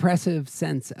 An impressive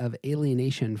sense of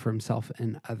alienation from self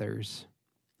and others.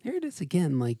 There it is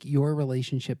again, like your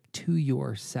relationship to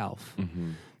yourself.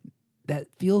 Mm-hmm. That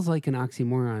feels like an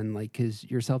oxymoron, like, because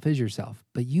yourself is yourself,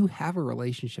 but you have a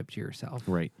relationship to yourself.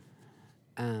 Right.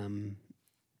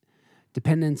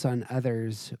 Dependence on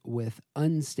others with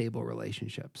unstable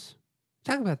relationships.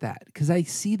 Talk about that, because I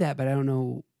see that, but I don't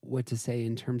know what to say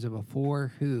in terms of a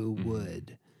four who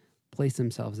would place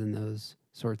themselves in those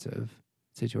sorts of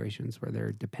situations where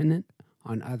they're dependent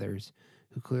on others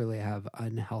who clearly have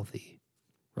unhealthy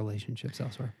relationships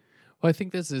elsewhere. Well, I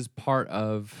think this is part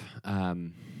of,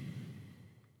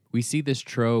 we see this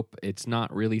trope. It's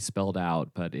not really spelled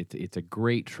out, but it's a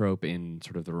great trope in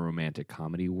sort of the romantic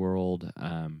comedy world.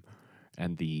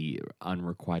 And the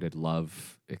unrequited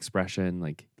love expression,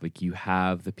 like you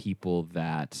have the people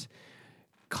that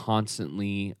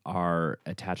constantly are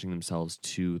attaching themselves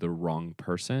to the wrong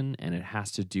person, and it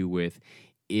has to do with,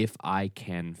 if I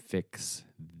can fix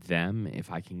them,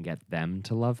 if I can get them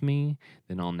to love me,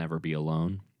 then I'll never be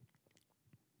alone.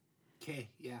 Okay,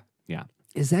 yeah. Yeah.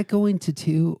 Is that going to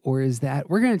two, or is that,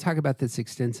 we're going to talk about this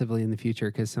extensively in the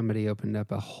future because somebody opened up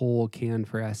a whole can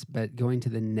for us, but going to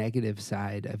the negative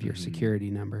side of your security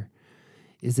number,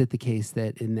 is it the case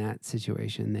that in that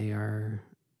situation they are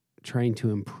trying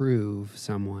to improve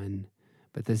someone,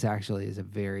 but this actually is a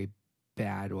very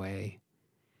bad way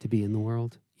to be in the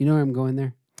world. You know where I'm going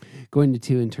there? Going to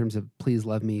 2 in terms of please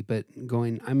love me, but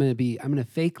going, I'm going to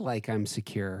fake like I'm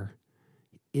secure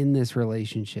in this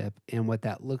relationship. And what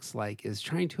that looks like is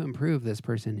trying to improve this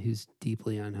person who's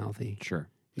deeply unhealthy. Sure.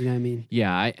 You know what I mean?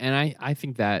 Yeah, I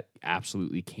think that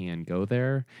absolutely can go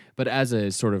there. But as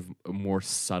a sort of more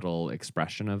subtle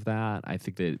expression of that, I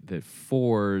think that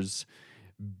 4s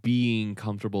being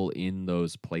comfortable in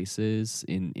those places,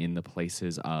 in the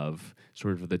places of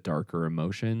sort of the darker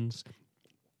emotions,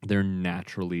 they're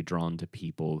naturally drawn to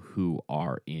people who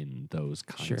are in those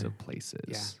kinds of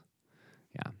places.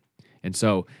 Yeah. And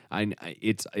so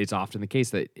it's often the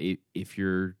case that if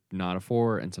you're not a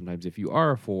 4, and sometimes if you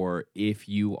are a 4, if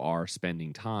you are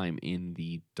spending time in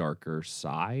the darker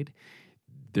side,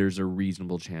 there's a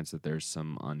reasonable chance that there's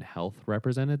some unhealth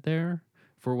represented there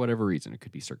for whatever reason. It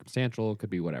could be circumstantial, it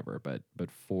could be whatever, but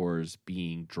 4s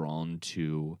being drawn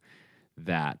to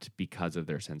that because of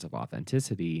their sense of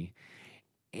authenticity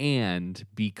and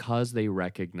because they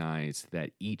recognize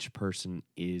that each person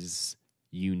is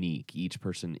unique, each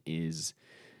person is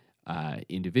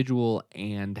individual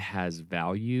and has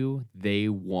value, they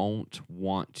won't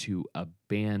want to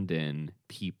abandon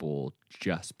people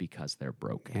just because they're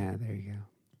broken. Yeah, there you go.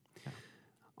 Yeah.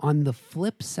 On the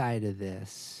flip side of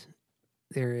this,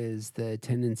 there is the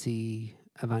tendency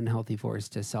of unhealthy 4s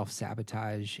to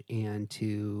self-sabotage and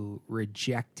to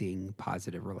rejecting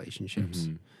positive relationships.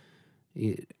 Mm-hmm.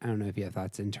 I don't know if you have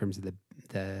thoughts in terms of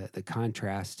the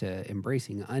contrast to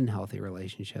embracing unhealthy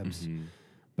relationships,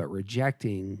 but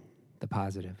rejecting the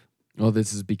positive. Well,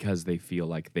 this is because they feel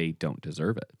like they don't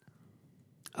deserve it.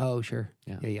 Oh, sure.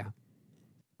 Yeah. Yeah.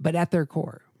 But at their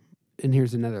core, and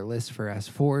here's another list for us,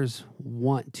 4s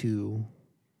want to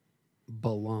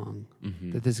belong.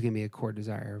 That this is going to be a core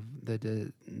desire of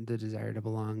the desire to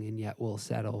belong, and yet will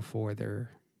settle for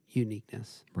their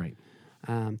uniqueness. Right.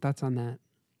 Thoughts on that?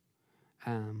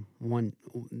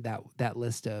 That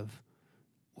list of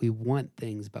we want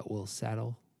things but we'll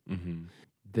settle.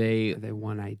 They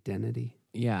want identity.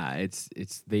 Yeah, it's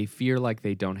they fear like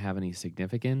they don't have any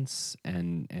significance,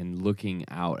 and looking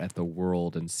out at the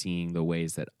world and seeing the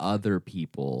ways that other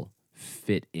people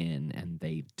fit in and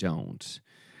they don't.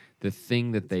 The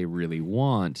thing that they really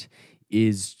want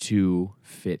is to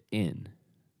fit in.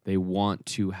 They want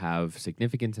to have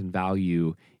significance and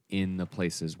value in the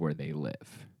places where they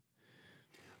live.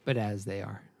 But as they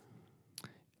are.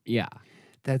 Yeah.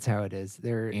 That's how it is.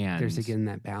 There's again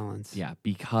that balance. Yeah,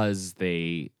 because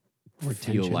they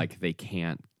feel like they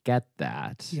can't get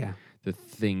that. Yeah. The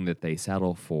thing that they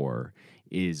settle for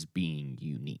is being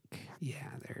unique. Yeah,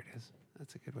 there it is.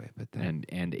 That's a good way to put that.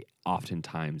 And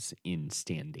oftentimes in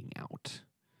standing out.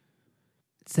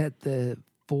 It's that the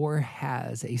 4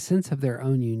 has a sense of their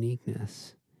own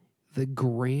uniqueness. The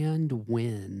grand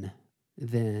win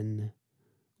then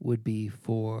would be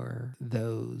for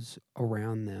those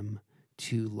around them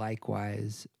to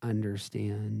likewise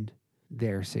understand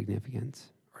their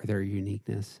significance or their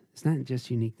uniqueness. It's not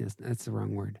just uniqueness. That's the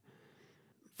wrong word.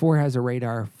 4 has a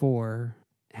radar for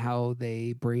how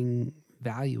they bring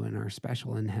value and are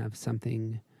special and have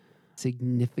something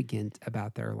significant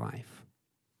about their life.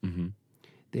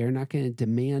 They are not going to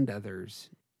demand others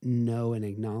know and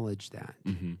acknowledge that,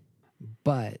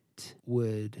 but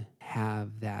would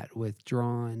have that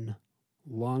withdrawn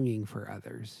longing for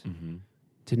others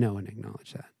to know and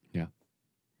acknowledge that. Yeah.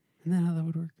 Isn't that how that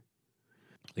would work?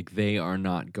 Like they are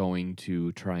not going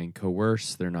to try and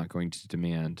coerce. They're not going to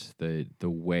demand the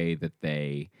way that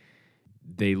they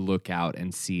look out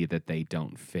and see that they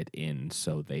don't fit in,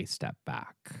 so they step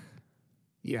back.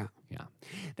 Yeah. Yeah.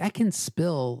 That can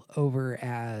spill over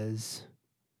as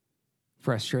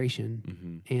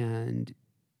frustration and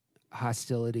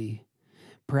hostility.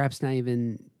 Perhaps not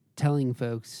even telling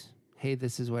folks, hey,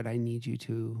 this is what I need you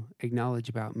to acknowledge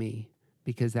about me,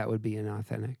 because that would be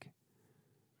inauthentic.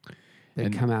 They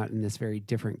come out in this very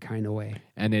different kind of way.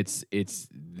 And it's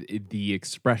the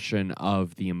expression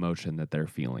of the emotion that they're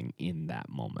feeling in that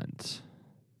moment.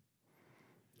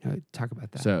 Talk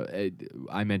about that. So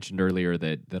I mentioned earlier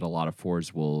that a lot of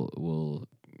 4s will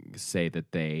say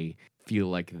that they feel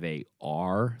like they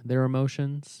are their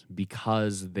emotions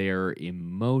because their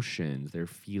emotions, their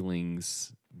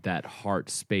feelings, that heart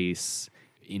space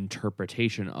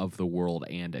interpretation of the world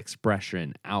and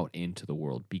expression out into the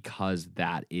world, because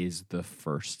that is the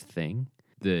first thing,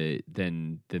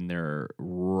 then their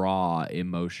raw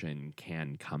emotion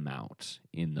can come out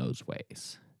in those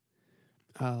ways.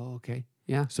 Oh, okay.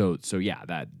 Yeah. So yeah,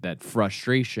 that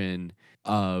frustration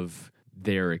of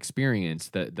their experience,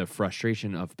 the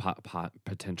frustration of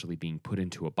potentially being put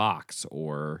into a box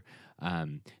or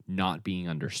not being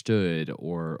understood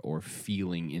or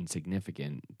feeling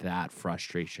insignificant, that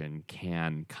frustration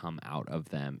can come out of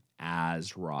them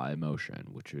as raw emotion,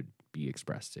 which would be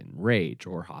expressed in rage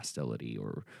or hostility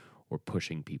or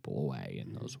pushing people away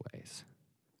in those ways.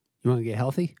 You want to get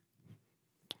healthy?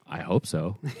 I hope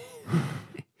so.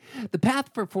 The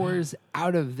path for fours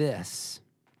out of this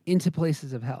into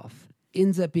places of health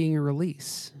ends up being a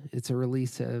release. It's a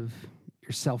release of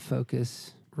your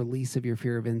self-focus, release of your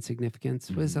fear of insignificance.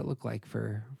 What does that look like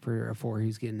for a four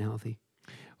who's getting healthy?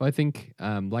 Well, I think,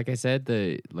 like I said,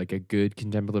 a good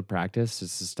contemplative practice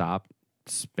is to stop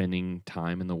spending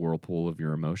time in the whirlpool of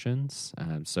your emotions.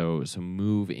 So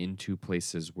move into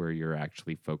places where you're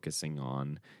actually focusing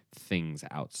on things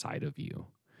outside of you,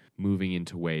 moving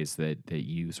into ways that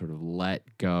you sort of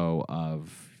let go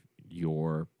of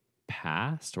your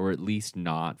past, or at least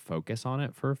not focus on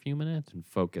it for a few minutes and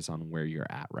focus on where you're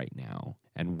at right now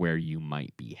and where you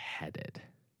might be headed.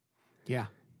 Yeah.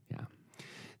 Yeah.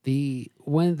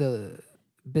 One of the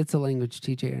bits of language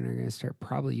TJ and I are going to start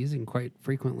probably using quite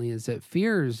frequently is that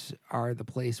fears are the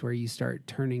place where you start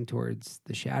turning towards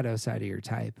the shadow side of your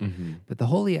type. Mm-hmm. But the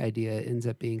holy idea ends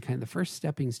up being kind of the first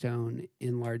stepping stone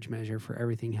in large measure for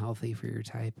everything healthy for your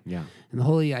type. Yeah. And the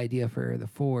holy idea for the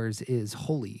fours is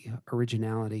holy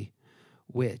originality,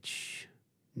 which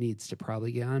needs to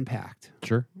probably get unpacked.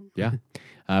 Sure. Yeah.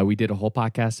 We did a whole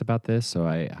podcast about this, so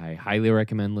I highly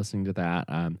recommend listening to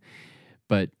that.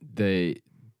 But the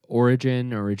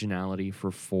originality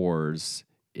for fours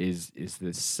is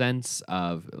the sense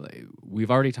of,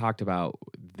 we've already talked about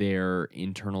their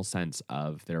internal sense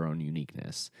of their own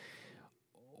uniqueness.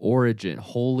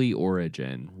 Holy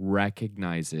origin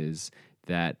recognizes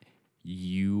that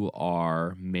you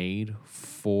are made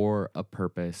for a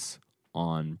purpose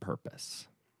on purpose.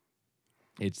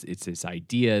 It's this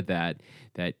idea that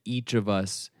each of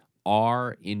us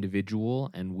are individual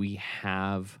and we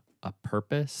have a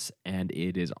purpose, and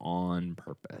it is on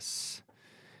purpose.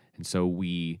 And so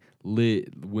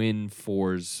when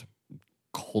fours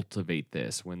cultivate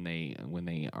this, when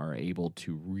they are able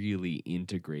to really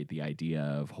integrate the idea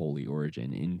of holy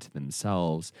origin into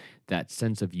themselves, that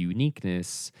sense of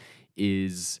uniqueness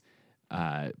is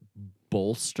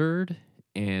bolstered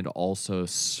and also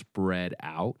spread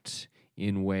out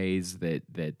in ways that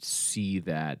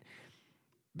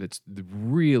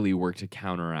really work to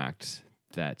counteract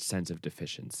that sense of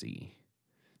deficiency.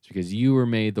 It's because you were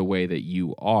made the way that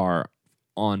you are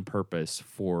on purpose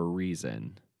for a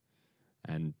reason,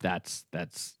 and that's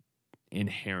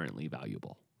inherently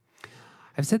valuable.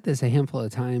 I've said this a handful of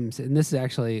times, and this is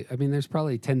actually, there's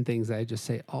probably 10 things I just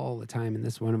say all the time, and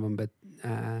this is one of them, but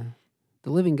the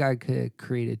living God could have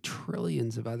created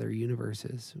trillions of other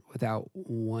universes without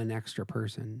one extra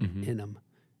person in them.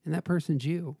 And that person's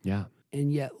you. Yeah.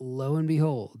 And yet, lo and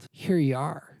behold, here you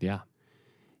are. Yeah.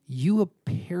 You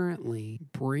apparently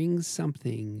bring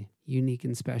something unique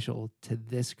and special to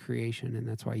this creation, and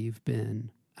that's why you've been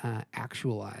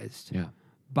actualized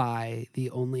by the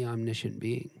only omniscient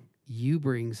being. You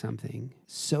bring something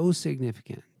so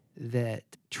significant that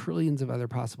trillions of other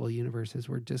possible universes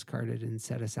were discarded and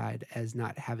set aside as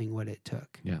not having what it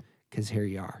took. Yeah. Because here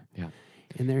you are. Yeah.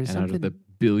 And there's and something... out of the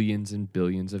billions and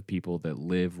billions of people that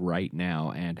live right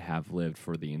now and have lived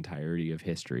for the entirety of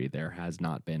history, there has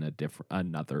not been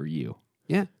another you.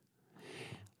 Yeah.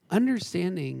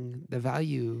 Understanding the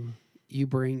value you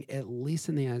bring, at least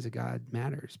in the eyes of God,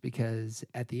 matters, because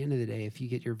at the end of the day, if you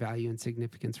get your value and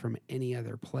significance from any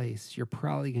other place, you're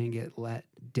probably going to get let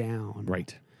down.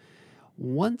 Right.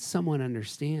 Once someone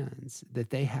understands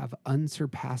that they have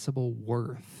unsurpassable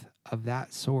worth of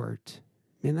that sort,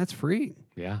 man, that's freeing.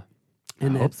 Yeah.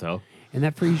 And I hope so. And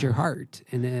that frees your heart.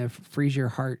 And it frees your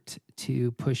heart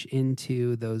to push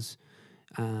into those,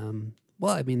 some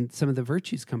of the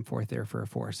virtues come forth there for a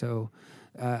four. So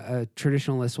a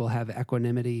traditionalist will have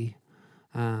equanimity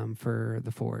for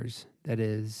the fours. That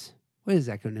is, what is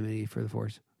equanimity for the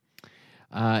fours?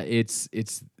 It's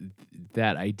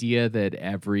that idea that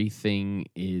everything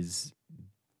is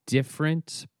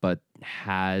different but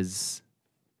has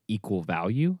equal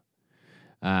value.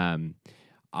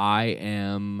 I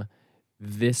am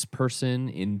this person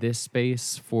in this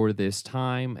space for this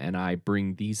time, and I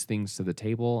bring these things to the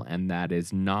table, and that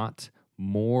is not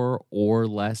more or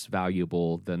less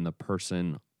valuable than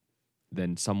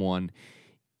someone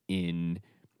in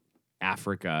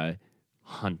Africa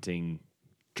hunting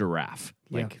giraffe.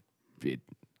 Yeah.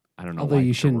 I don't know. Although why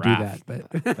you shouldn't giraffe, do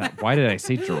that, but why did I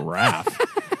say giraffe?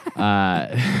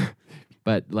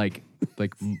 But like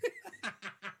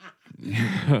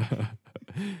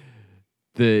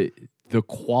the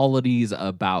qualities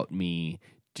about me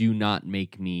do not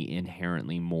make me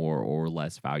inherently more or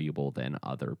less valuable than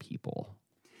other people.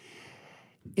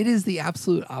 It is the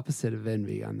absolute opposite of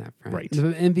envy on that front. Right.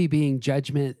 Envy being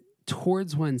judgment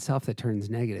towards oneself that turns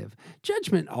negative.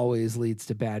 Judgment always leads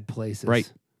to bad places.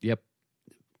 Right. Yep.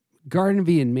 Garden of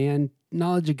Eden, man,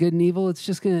 knowledge of good and evil, it's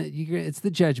just it's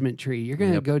the judgment tree. You're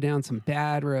gonna Yep. go down some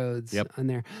bad roads Yep. on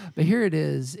there. But here it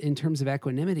is, in terms of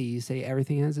equanimity, you say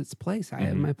everything has its place. I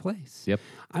have my place. Yep.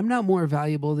 I'm not more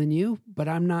valuable than you, but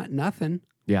I'm not nothing.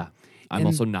 Yeah. I'm And-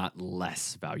 also not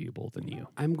less valuable than you.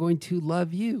 I'm going to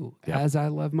love you Yep. as I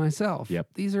love myself.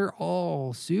 Yep. These are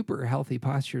all super healthy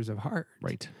postures of heart.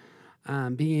 Right.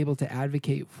 Being able to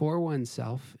advocate for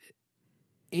oneself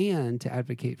and to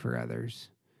advocate for others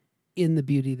in the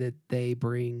beauty that they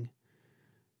bring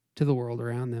to the world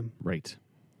around them. Right.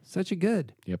 Such a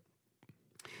good. Yep.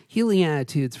 Healing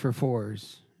attitudes for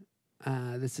fours.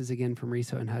 This is again from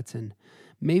Riso and Hudson.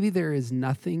 Maybe there is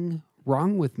nothing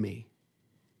wrong with me.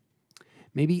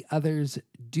 Maybe others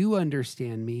do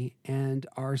understand me and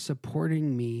are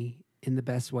supporting me in the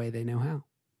best way they know how.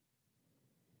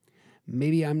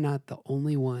 Maybe I'm not the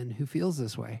only one who feels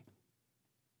this way.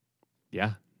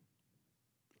 Yeah.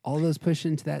 All those push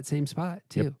into that same spot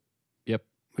too. Yep.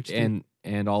 Which And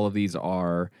all of these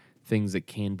are things that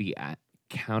can be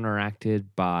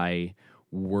counteracted by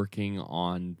working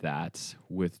on that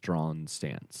withdrawn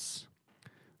stance.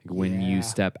 Like when Yeah. you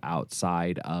step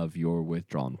outside of your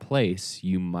withdrawn place,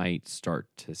 you might start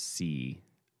to see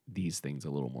these things a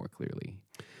little more clearly.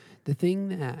 the thing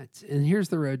that, and here's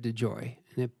the road to joy,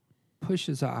 and it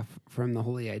pushes off from the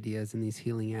holy ideas and these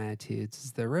healing attitudes,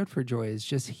 is the road for joy is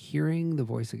just hearing the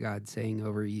voice of God saying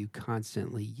over you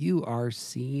constantly, you are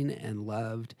seen and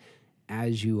loved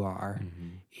as you are,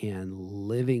 and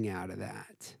living out of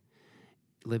that,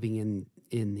 living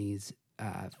in these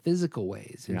physical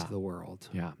ways into Yeah. the world.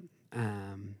 Yeah.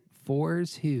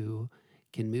 Fours who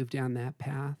can move down that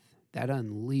path, that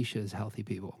unleashes healthy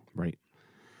people. Right.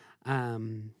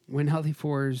 When healthy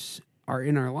fours are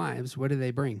in our lives, what do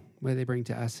they bring? What do they bring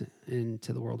to us and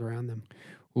to the world around them?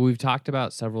 Well, we've talked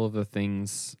about several of the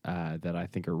things that I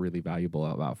think are really valuable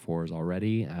about fours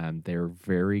already. They're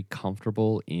very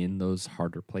comfortable in those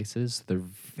harder places. They're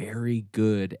very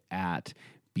good at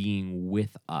being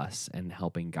with us and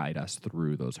helping guide us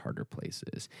through those harder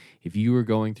places. If you are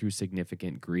going through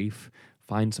significant grief,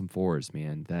 find some fours,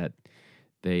 man, that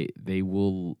they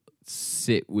will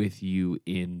sit with you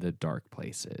in the dark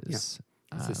places.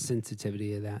 It's the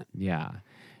sensitivity of that. Yeah.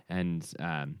 And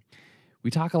we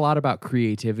talk a lot about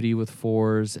creativity with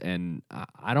fours, and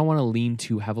I don't want to lean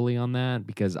too heavily on that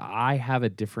because I have a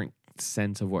different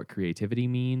sense of what creativity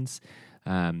means.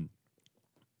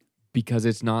 Because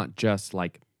it's not just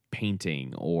like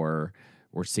painting or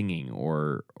singing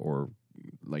or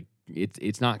like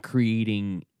it's not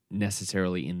creating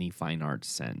necessarily in the fine arts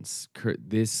sense.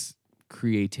 This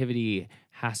creativity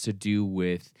has to do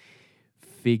with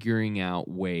figuring out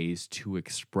ways to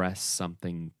express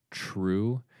something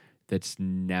true that's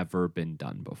never been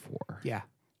done before. Yeah.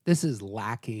 This is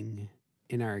lacking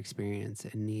in our experience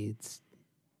and needs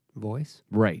voice.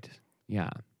 Right. Yeah.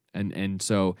 And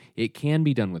so it can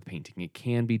be done with painting, it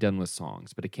can be done with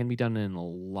songs, but it can be done in a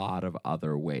lot of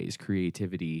other ways.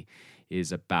 Creativity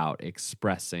is about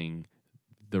expressing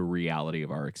the reality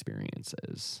of our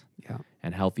experiences. Yeah.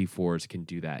 And healthy fours can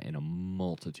do that in a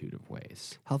multitude of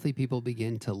ways. Healthy people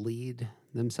begin to lead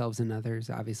themselves and others.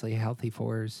 Obviously, healthy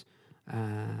fours.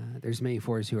 There's many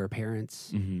fours who are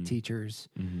parents, teachers.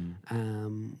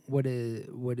 What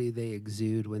do they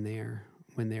exude when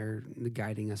they're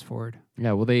guiding us forward?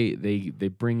 Yeah, well, they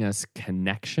bring us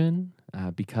connection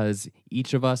because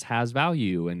each of us has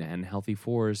value, and healthy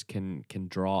fours can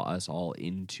draw us all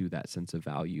into that sense of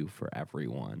value for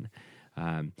everyone,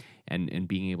 and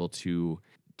being able to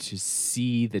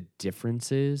see the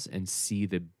differences and see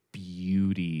the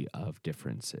beauty of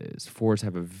differences. Fours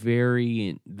have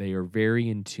they are very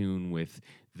in tune with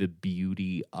the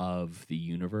beauty of the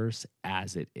universe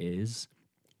as it is,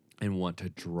 and want to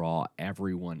draw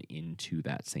everyone into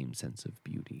that same sense of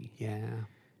beauty. Yeah.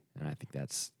 And I think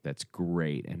that's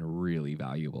great and really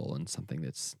valuable and something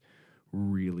that's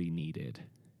really needed.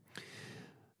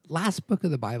 Last book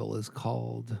of the Bible is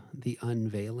called The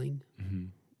Unveiling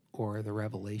or The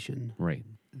Revelation. Right.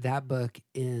 That book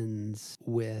ends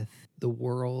with the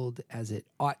world as it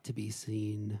ought to be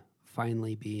seen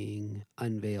finally being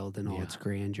unveiled in all its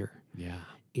grandeur. Yeah.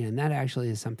 And that actually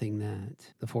is something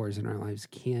that the fours in our lives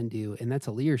can do. And that's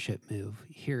a leadership move.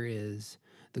 Here is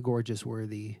the gorgeous,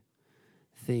 worthy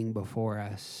thing before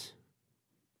us.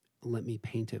 Let me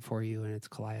paint it for you in its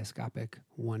kaleidoscopic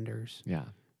wonders. Yeah.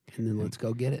 And then let's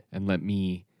go get it. And let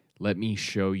me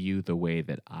show you the way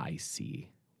that I see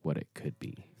what it could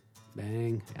be.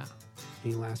 Bang. Yeah.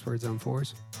 Any last words on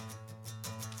 4s?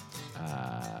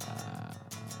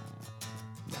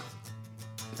 No.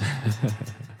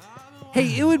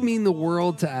 Hey, it would mean the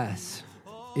world to us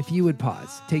if you would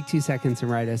pause, take 2 seconds and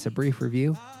write us a brief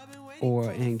review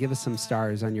and give us some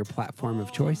stars on your platform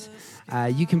of choice.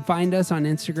 You can find us on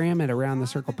Instagram at Around the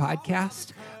Circle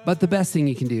Podcast, but the best thing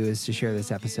you can do is to share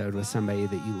this episode with somebody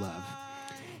that you love.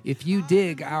 If you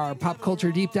dig our pop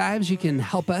culture deep dives, you can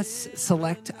help us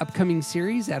select upcoming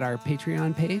series at our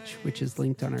Patreon page, which is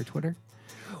linked on our Twitter.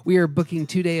 We are booking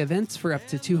 2-day events for up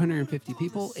to 250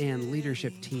 people and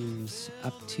leadership teams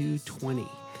up to 20.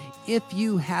 If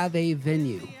you have a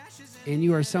venue and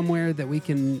you are somewhere that we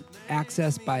can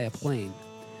access by a plane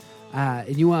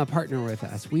and you want to partner with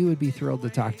us, we would be thrilled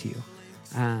to talk to you.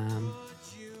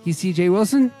 He's CJ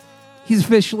Wilson. He's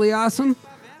officially awesome.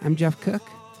 I'm Jeff Cook.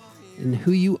 And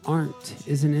who you aren't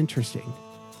isn't interesting.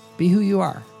 Be who you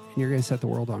are, and you're going to set the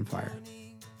world on fire.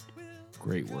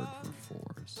 Great word for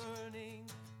 4s.